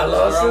 shouting I out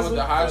love this girl Sizzle. with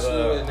the high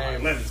school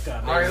named Lennox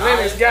got Ari that.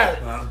 Lennox got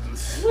it.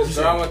 This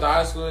girl went to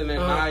high school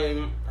named Uh-huh.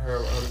 Naya.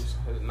 Her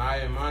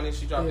Naya Imani.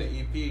 She dropped Yeah. the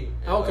EP.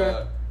 And,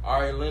 Okay.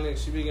 Ari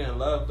Lennox. She be getting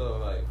love though.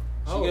 Like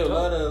she Oh, get dope.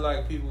 love to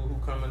like people who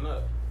coming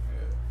up.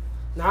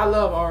 Now I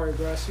love Ari,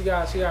 bro. She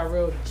got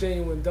real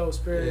genuine dope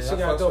spirit. Yeah, she I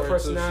got fucks dope with her,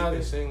 too. She can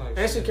personality, sing like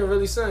and she shit. can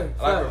really sing.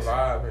 I like her Facts.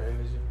 vibe, her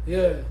energy.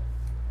 Yeah.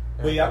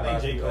 But yeah, I Her think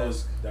vibe J. be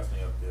Cole's good.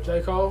 definitely up there.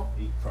 J. Cole.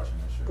 He crushing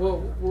that shit.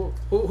 Well,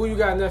 who you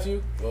got,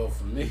 nephew? Well,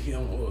 for me,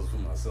 I'm always for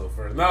myself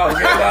first. No,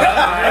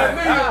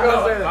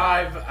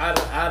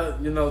 I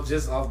you know,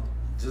 just off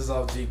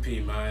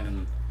GP, man,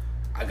 and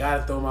I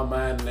gotta throw my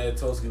mind in there.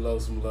 Toski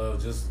loves some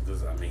love, just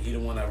because I mean, he the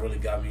one that really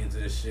got me into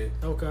this shit.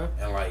 Okay.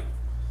 And like,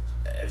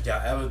 if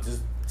y'all ever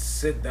just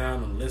sit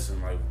down and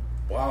listen, like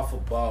bar for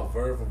bar,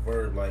 verb for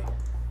verb, like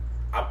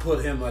I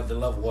put him at the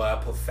level where I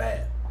put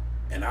Fab,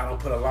 and I don't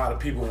put a lot of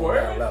people on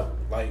that level.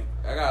 Like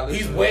I gotta listen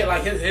he's to way that.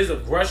 like his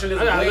aggression is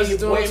I gotta way listen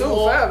to him way too.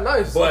 more. Fab,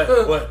 nice.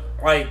 But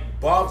like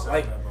Bob's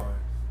like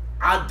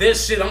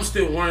this shit I'm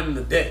still learning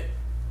today.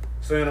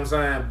 See what I'm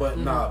saying? But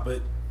nah,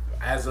 but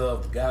as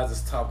of the guys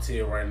that's top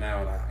tier right now,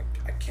 and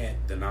I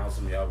can't denounce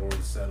them. Y'all already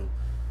said them.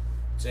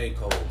 J.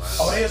 Cole, man.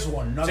 Oh, there's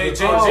one. Another.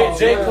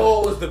 J. yeah.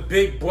 Cole is the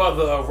big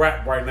brother of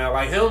rap right now.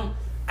 Like him,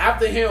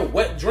 after hearing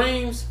Wet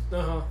Dreams,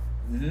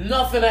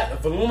 nothing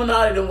at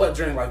Illuminati than Wet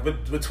Dreams. Like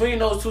between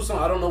those two songs,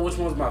 I don't know which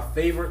one's my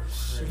favorite.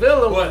 But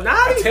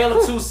Illuminati. A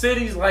Tale of Two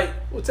Cities, like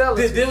Well, tell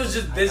us. there's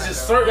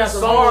just certain Got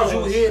some songs you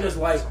hard hear that's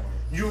like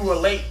you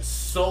relate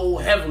so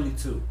heavily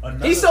to.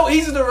 He's so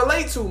easy to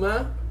relate to,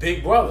 man.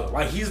 Big brother,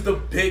 like he's the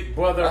big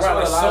brother. That's Right?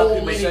 what Like a lot of so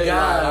people many say. Like, a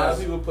lot of guys.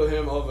 people put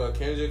him over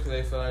Kendrick because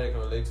they feel like they can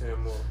relate to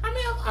him more.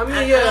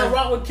 I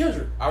rock with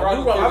Kendrick. I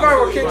rock with I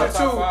rock with He's my Kendrick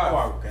top too. five.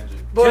 Wow,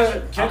 Kendrick.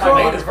 But Kendrick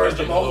made his verse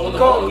the most on the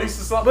Cole- Mona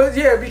Lisa something. But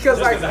yeah, because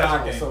Just like 'cause of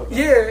how I came.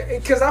 yeah,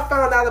 because I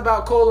found out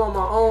about Cole on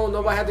my own.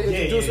 Nobody had to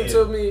introduce him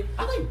to me.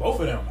 I think both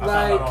of them. I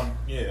Like- found out on.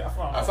 Yeah,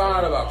 I found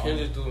out about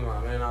Kendrick through my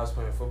man I was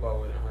playing football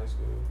with in high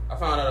school. I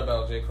found out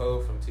about J. Cole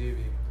from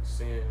TV,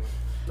 seeing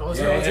Oh,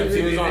 so Yeah, on he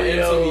TV. was on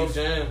videos. MTV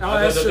Jam. Oh,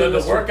 that's true.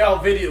 The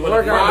workout video.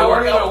 Workout. Bro, I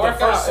wasn't even was the work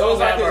first out. It was song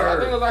like I his, ever I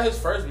think it heard. was like his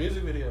first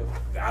music video.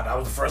 That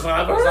was the first one I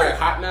It ever was like heard.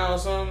 Hot Now or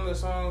something. The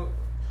song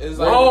is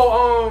like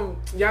Oh,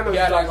 yeah, I know. he what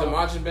had you're like the talking about.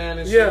 marching band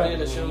and shit, Yeah.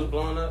 and the shit was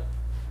blowing up.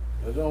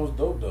 That joint was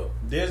dope though.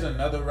 There's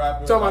another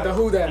rapper. Talking about the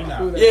Who Dat, He not,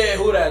 Who Dat. Yeah,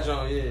 who that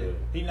John? Yeah.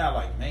 He not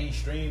like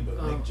mainstream, but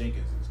Mick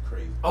Jenkins is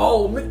crazy.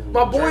 Oh,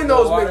 my boy Drink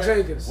knows the water. Mick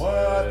Jenkins.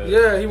 What?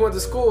 Yeah, he went to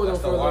school with him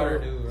That's for the a water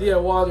little. dude, right? Yeah,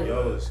 water.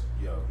 Yo,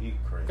 he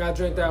crazy. Gotta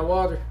drink that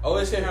water.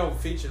 Always hear him with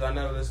features. I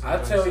never listened. I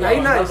to tell him. you, He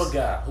another nice.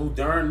 guy who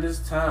during this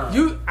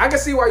time I can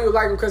see why you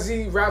like him because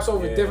he raps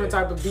over Yeah. different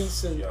type of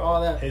beats and Yo,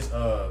 all that. His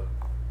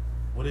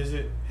what is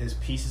it? His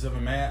Pieces of a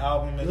Man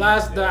album. The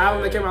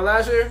album that came out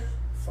last year,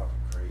 Fucking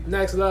crazy.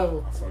 Next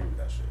Level. I fuck with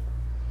that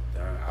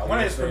shit. I One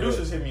of his would say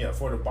producers hit me up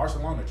for the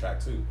Barcelona track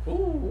too.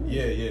 Ooh.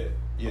 Yeah.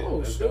 Oh,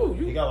 that's shoot, dope.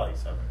 you- He got like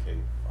 7K.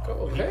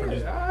 Go He ahead,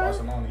 produced alright.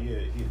 Barcelona. Yeah,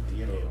 he DM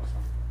me or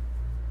something.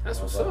 That's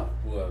what's that. up.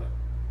 Who other?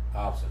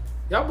 Hobson.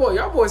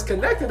 Y'all boys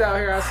connected out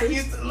here. I see.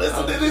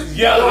 Listen to this.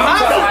 Yo,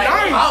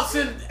 Hobson,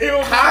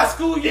 Hobson, high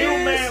school years.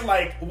 Illman,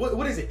 like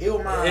what is it?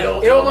 Illman.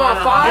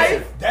 Illman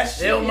 5? That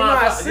shit. Illman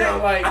Illman, sick. yeah,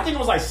 like I think it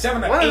was like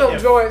 7 or 8. One of them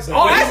joints.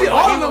 Oh, actually,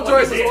 all of them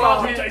joints is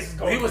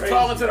talking. He was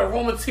talking to the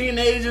room of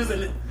teenagers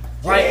and.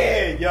 Like,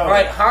 Yeah, yo.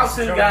 like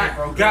Hobson Yo,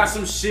 bro, got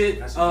some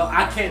shit.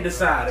 I can't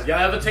decide. If y'all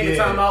ever take a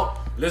Yeah. time out,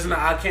 listen to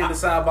I Can't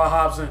Decide by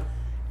Hobson.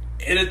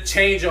 It'll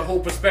change your whole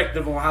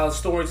perspective on how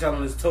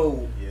storytelling is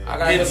told. I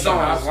got in hit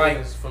songs songs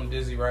like from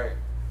Dizzy Wright.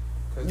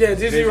 Yeah,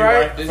 Dizzy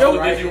Wright. Dizzy Yo,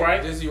 Wright.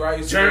 Dizzy Wright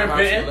used to be Jeremy on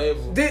Hobson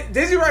Benton. label.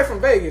 Dizzy Wright from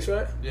Vegas,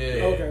 right? Yeah.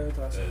 Okay, that's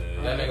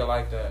awesome. That nigga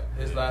like that.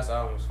 His last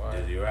album was fire.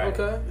 Dizzy right.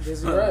 Okay,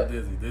 Dizzy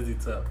Wright. Dizzy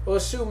tough. Well,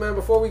 shoot, man.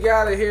 Before we get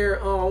out of here,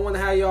 I want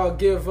to have y'all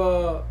give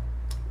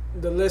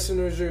the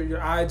listeners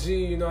your IG,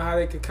 you know, how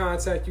they could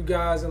contact you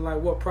guys and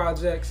like what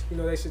projects, you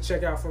know, they should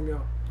check out from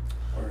y'all.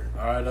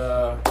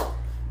 Alright,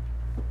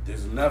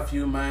 there's a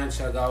nephew, man.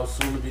 Check out,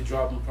 soon to be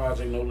dropping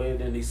project no later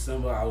than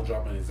December. I'll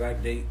drop an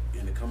exact date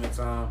in the coming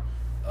time.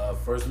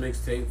 First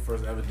mixtape,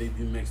 first ever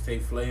debut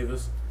mixtape,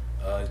 Flavors.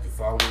 You can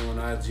follow me on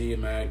IG,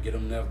 man.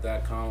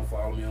 GetEmNeff.com.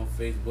 Follow me on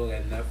Facebook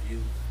at Nephew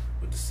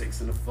with the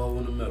 6 and the 4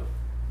 in the middle.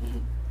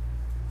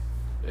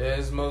 Yeah,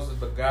 it's Moses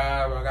the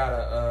guy.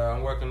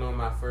 I'm working on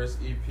my first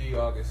EP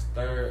August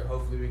 3rd.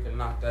 Hopefully we can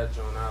knock that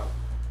joint out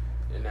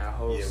in that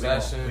whole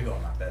session. We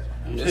gonna knock that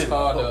joint out. It's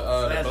called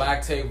the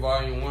Black Tape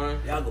Volume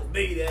 1. Y'all go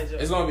beat that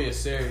joint. It's gonna be a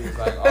series.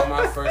 Like all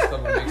my first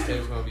couple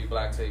mixtapes gonna be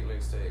Black Tape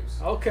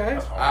mixtapes. Okay.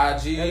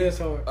 IG. That is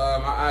hard.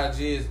 My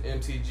IG is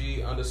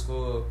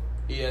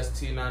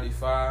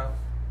MTG_EST95.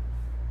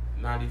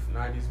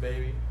 90s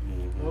baby.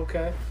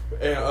 Okay.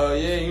 And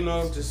yeah, you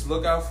know, just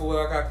look out for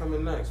what I got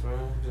coming next,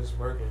 man. Just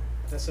working.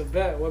 That's a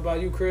bet. What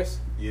about you, Chris?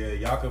 Yeah,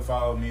 y'all can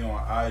follow me on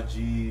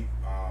IG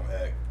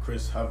at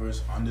Chris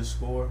Hovers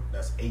 _.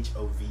 That's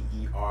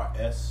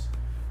HOVERS.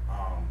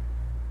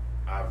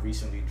 I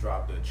recently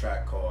dropped a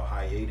track called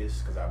Hiatus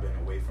because I've been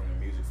away from the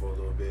music for a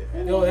little bit.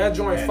 Yo, that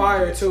joint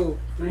fire too.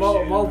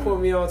 Mo put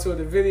me onto it.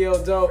 The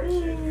video dope.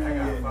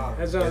 Yeah. That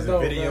joint's There's a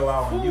dope. video Man.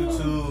 out on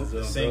YouTube.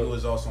 The single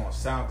is also on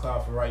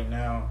SoundCloud for right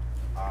now.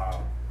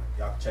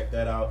 Y'all can check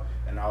that out.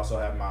 And I also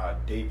have my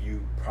debut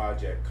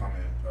project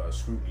coming,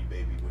 Scrutiny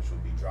Baby, which will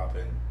be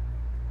dropping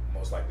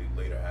most likely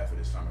later half of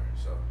this summer.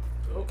 So.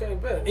 Okay,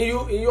 bet. And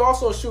you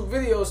also shoot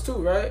videos too,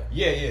 right?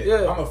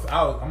 Yeah. I'm a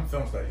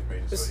film studies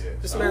major, so yeah.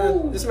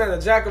 This man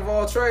a jack of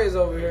all trades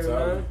over here,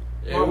 man.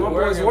 Yeah, my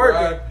boy's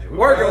working.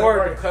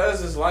 Working.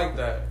 Cuz it's like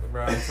that,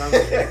 bro. I'm telling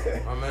you.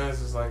 My man's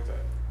just like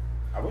that.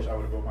 I wish I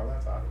would have brought my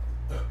laptop.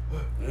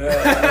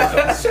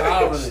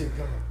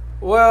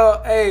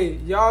 Well, hey,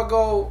 y'all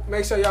go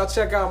make sure y'all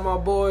check out my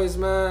boys,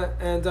 man.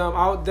 And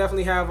I'll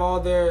definitely have all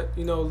their,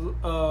 you know,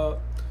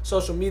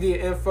 social media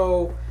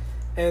info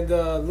and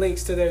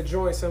links to their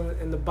joints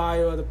in the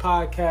bio of the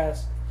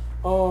podcast.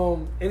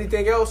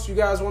 Anything else you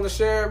guys want to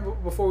share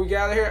before we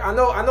get out of here? I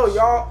know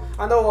y'all.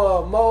 I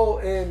know Mo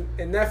and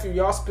Nephew,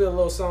 y'all spill a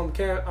little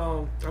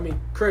something.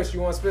 Chris, you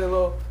want to spill a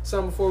little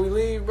something before we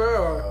leave,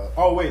 bro?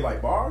 Or? Wait,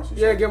 like bars?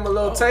 Yeah, give them a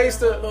little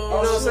taste of, you know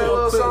what I'm saying, a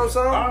little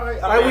something. All right,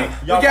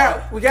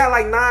 Like we got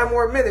like 9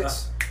 more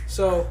minutes,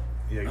 so.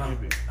 Yeah,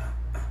 give it.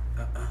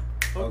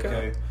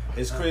 Okay.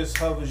 It's Chris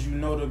Hovers, you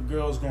know the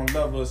girls gonna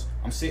love us.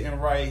 I'm sitting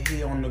right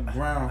here on the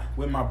ground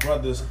with my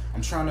brothers.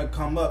 I'm trying to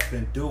come up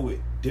and do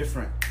it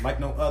different, like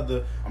no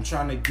other. I'm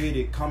trying to get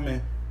it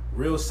coming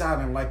real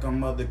silent like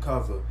I'm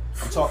undercover.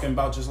 I'm talking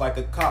about just like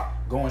a cop,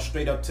 going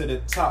straight up to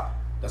the top.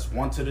 That's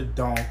one to the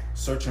dome,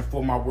 searching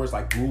for my words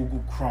like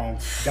Google Chrome.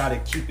 Gotta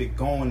keep it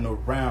going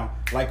around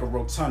like a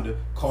rotunda.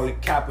 Call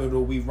it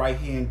capital, we right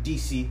here in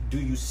DC. Do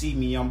you see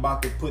me? I'm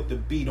about to put the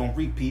beat on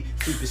repeat.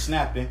 Keep it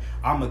snapping,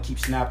 I'ma keep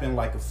snapping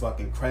like a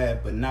fucking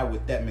crab. But not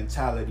with that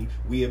mentality.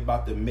 We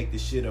about to make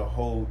this shit a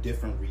whole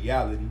different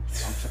reality.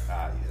 That's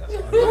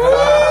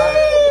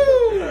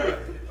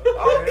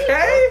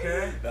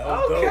Okay. That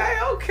was dope.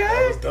 Okay.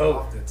 That was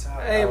dope.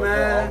 Hey,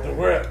 man. Off the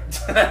rip.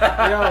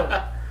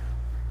 Yo.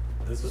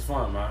 This was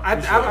fun, man.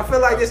 I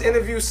feel like this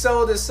interview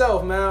sold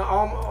itself, man.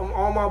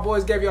 All my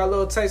boys gave y'all a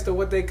little taste of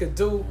what they could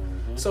do.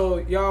 Mm-hmm. So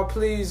y'all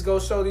please go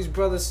show these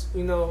brothers,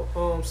 you know,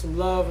 some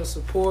love and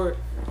support,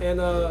 and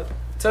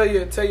tell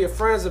your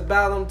friends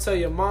about them. Tell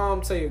your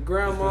mom, tell your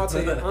grandma,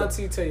 tell your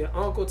auntie, tell your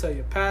uncle, tell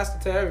your pastor,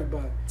 tell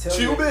everybody.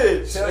 Chill,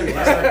 bitch. You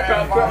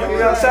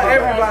know, tell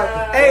everybody.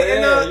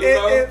 Hey,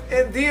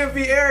 in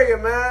DMV area,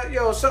 man.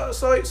 Yo, so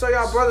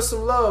y'all brothers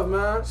some love,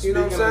 man. You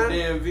know what I'm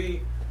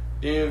saying?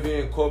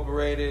 DMV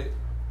Incorporated,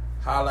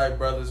 Highlight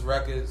Brothers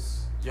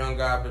Records, Young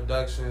Guy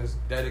Productions,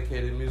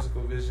 dedicated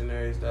musical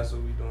visionaries. That's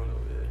what we doing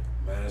over there.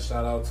 Man,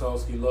 shout out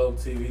Tulski Love,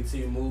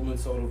 TVT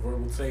Movement, Total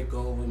Verbal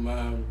Takeover,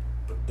 man.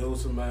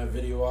 Producer, man,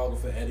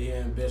 videographer, Eddie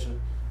Ambition,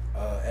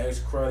 X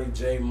Cruddy,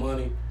 J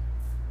Money.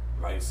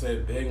 Like I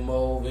said, Big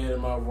Mo over here to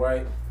my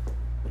right.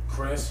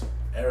 Chris,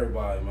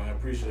 everybody, man.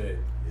 Appreciate it.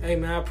 Hey,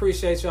 man, I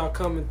appreciate y'all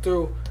coming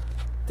through.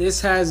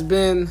 This has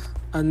been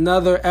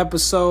another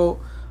episode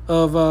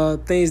of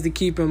things to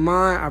keep in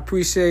mind. I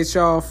appreciate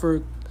y'all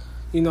for,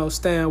 you know,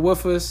 staying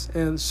with us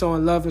and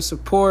showing love and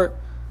support.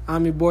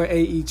 I'm your boy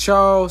A.E.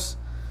 Charles,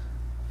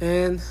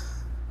 and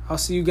I'll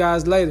see you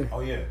guys later. Oh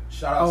yeah,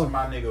 shout out to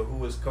my nigga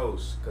Who Is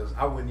Coast, because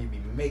I wouldn't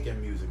even be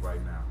making music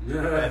right now.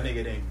 Yeah. That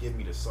nigga didn't give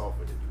me the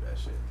software to do that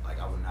shit. Like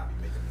I would not be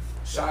making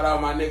music. Shout out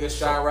my nigga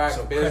Chirac,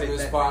 so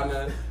business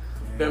partner.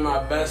 Been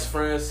my best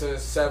friend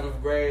since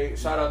 7th grade.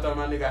 Shout out to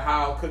my nigga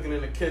Hal, cooking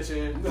in the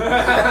kitchen.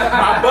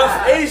 My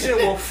buff Asian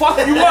will fuck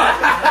you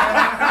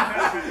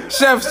up.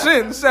 Chef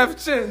Chin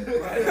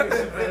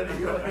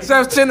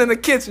in the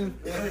kitchen.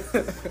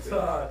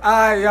 All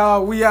right,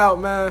 y'all, we out,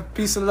 man.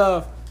 Peace and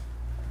love.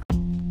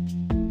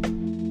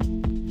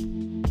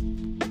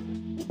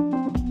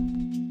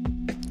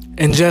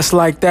 And just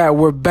like that,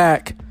 we're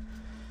back.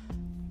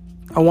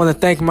 I want to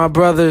thank my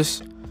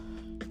brothers,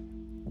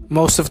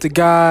 Most of the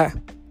God,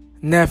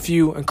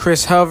 Nephew, and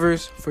Chris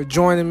Hovers for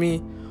joining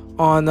me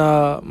on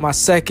my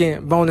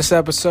second bonus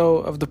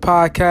episode of the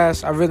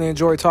podcast. I really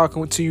enjoyed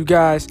talking to you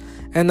guys.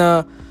 And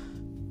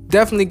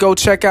definitely go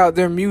check out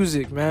their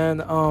music,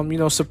 man.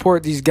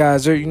 Support these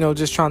guys. They're,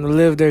 just trying to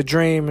live their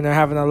dream, and they're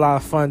having a lot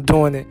of fun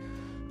doing it.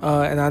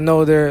 And I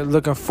know they're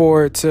looking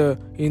forward to,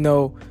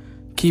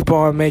 keep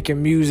on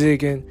making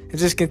music and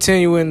just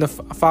continuing to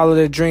follow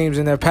their dreams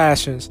and their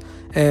passions.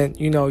 And,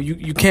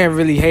 you can't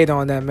really hate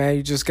on that, man.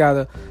 You just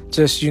got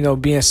to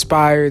be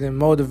inspired and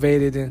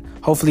motivated. And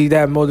hopefully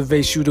that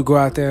motivates you to go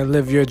out there and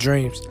live your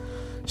dreams.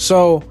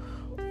 So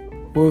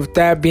with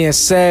that being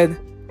said,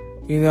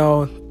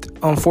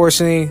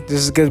 unfortunately, this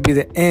is going to be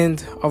the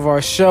end of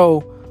our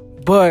show.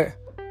 But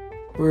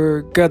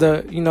we're going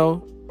to,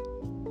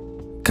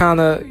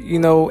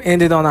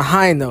 end it on a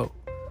high note.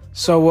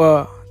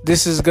 So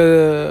this is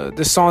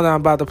the song that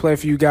I'm about to play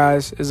for you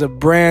guys is a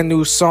brand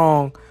new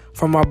song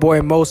from my boy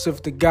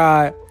Mosif the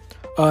God,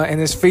 and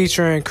it's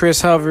featuring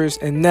Chris Hovers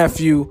and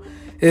Nephew.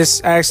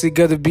 It's actually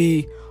going to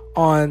be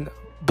on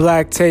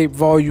Black Tape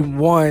Volume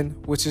 1,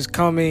 which is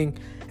coming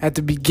at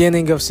the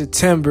beginning of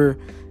September.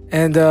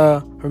 And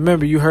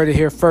remember, you heard it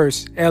here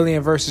first.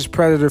 Alien vs.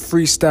 Predator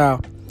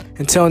freestyle.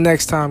 Until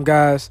next time,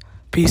 guys,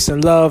 peace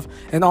and love.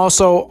 And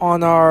also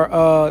on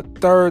our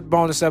third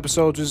bonus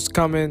episode, which is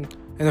coming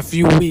in a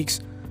few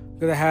weeks,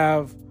 we're going to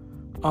have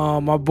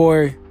my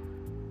boy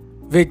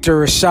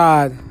Victor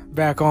Rashad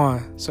back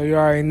on. So you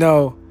already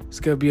know it's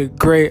going to be a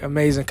great,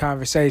 amazing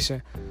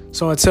conversation.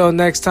 So until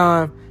next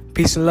time,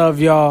 peace and love,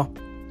 y'all.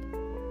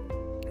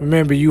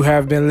 Remember, you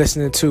have been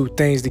listening to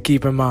Things to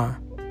Keep in Mind.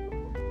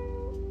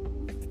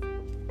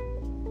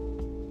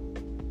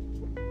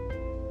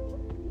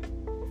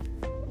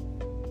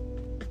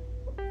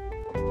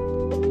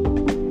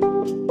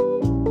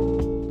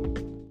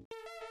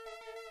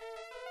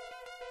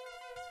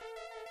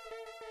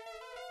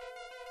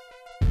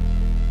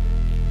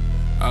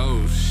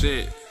 Oh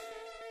shit.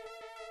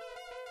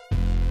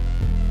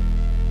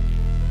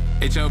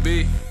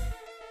 HLB,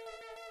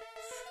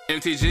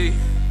 MTG,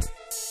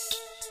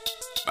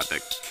 about to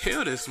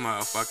kill this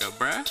motherfucker,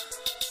 bruh.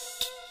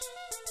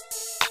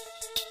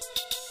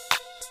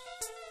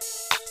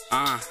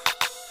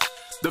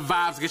 The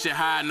vibes get you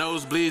high,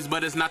 nosebleeds,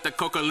 but it's not the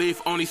coca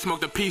leaf, only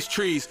smoke the peace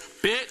trees.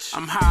 Bitch,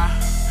 I'm high,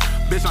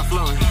 bitch, I'm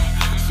floating,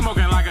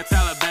 smoking like a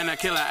Taliban, a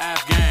killer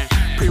Afghan.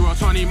 Pre-roll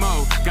 20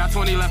 mo, got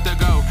 20 left to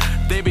go.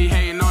 They be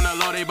hating on the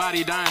low, they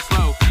body dying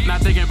slow.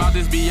 Not thinking about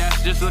this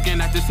BS, just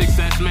looking at the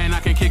success, man. I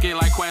can kick it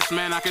like Quest,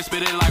 man. I can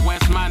spit it like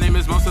West. My name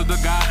is Mosif the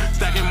God.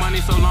 Stacking money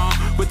so long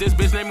with this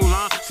bitch named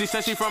Mulan. She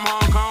said she from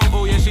Hong Kong.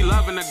 Oh yeah, she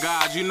loving the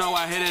gods. You know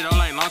I hit it all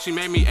night long. She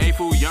made me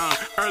A-Fu young.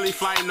 Early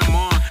flight in the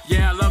morning.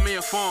 Yeah, I love me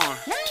a form.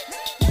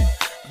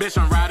 Bitch,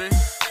 I'm riding.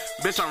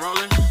 Bitch, I'm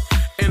rolling.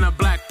 In a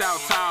blacked out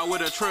tower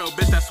with a trail.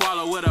 Bitch that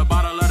swallow with a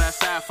bottle of that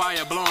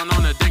sapphire. Blowing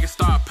on the dick and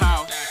start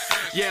power.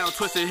 Yeah, I'm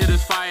twisted, hit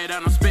his fire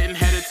down. I'm spitting,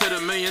 headed to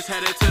the millions,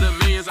 headed to the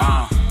millions.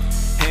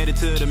 Headed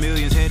to the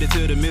millions, headed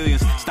to the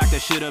millions. Stack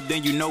that shit up,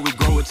 then you know we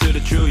grow it to the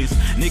trillions.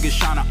 Niggas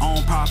tryna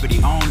own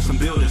property, own some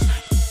buildings.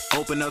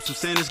 Open up some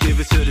centers, give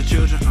it to the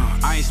children.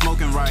 I ain't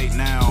smoking right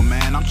now,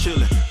 man, I'm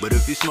chilling. But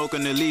if you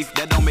smoking the leaf,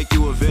 that don't make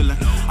you a villain.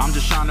 I'm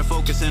just trying to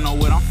focus in on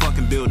what I'm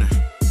fucking building.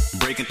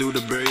 Breaking through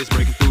the barriers,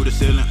 breaking through the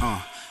ceiling.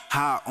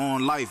 High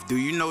on life, do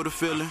you know the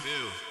feeling?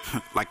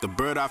 Like a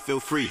bird, I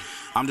feel free.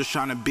 I'm just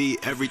trying to be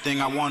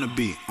everything I wanna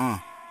be.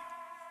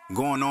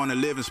 Going on a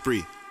living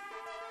spree.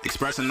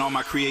 Expressing all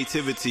my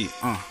creativity.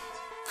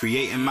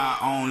 Creating my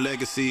own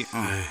legacy.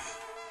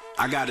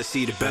 I gotta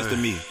see the best of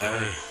me.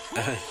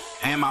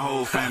 And my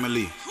whole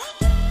family.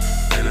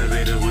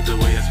 Innovative with the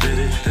way I spit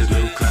it. This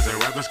new class of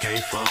rappers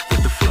can't fuck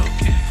with the flow.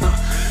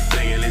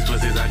 Banging these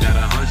pussies, I got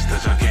a hunch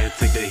that y'all can't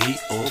take the heat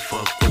or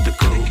fuck with the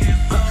code.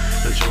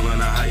 Controlling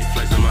the height,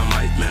 flexing my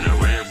mic, man, a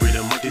rare breed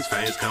of monkeys,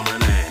 fangs coming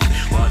in.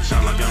 Watch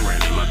out like I'm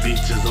Randy, my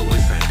beach is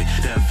always sandy.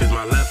 Death is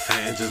my left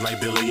hand, just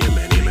like Billy and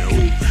Manny, man.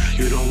 Ooh,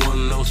 you don't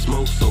want no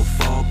smoke, so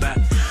fall back.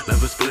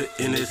 Lever split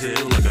in his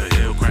heel like a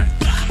hill crack.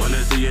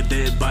 Wanna see a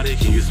dead body,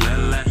 can you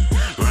smell that?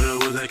 Runner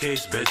was that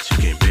case, bet you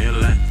can't bail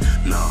that.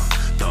 No,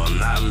 thought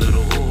not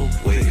little,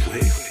 wait.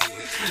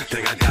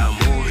 Think I got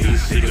more,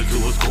 he's secret to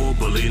a score.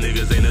 Bully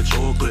niggas ain't a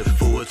chocolate.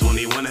 For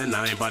 21 and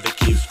I ain't about to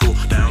keep school.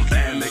 Down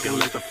bad, making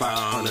like a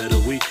 500 a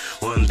week.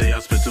 One day I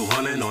spent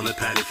 200 on a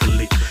patty for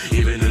leak.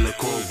 Even in the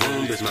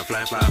courtroom, bitch, my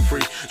fly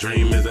free.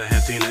 Dream is a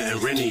Hatina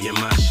and Rennie in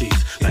my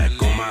sheets. Back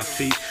on my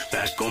feet,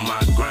 back on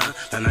my grind.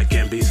 And I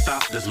can't be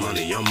stopped, this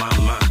money on my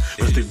mind.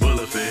 Rusty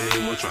bullet for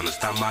anyone trying to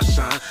stop my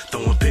shine.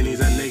 Throwing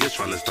pennies at niggas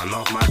trying to stun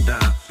off my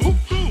dime.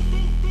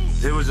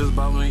 It was just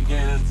about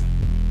weekends.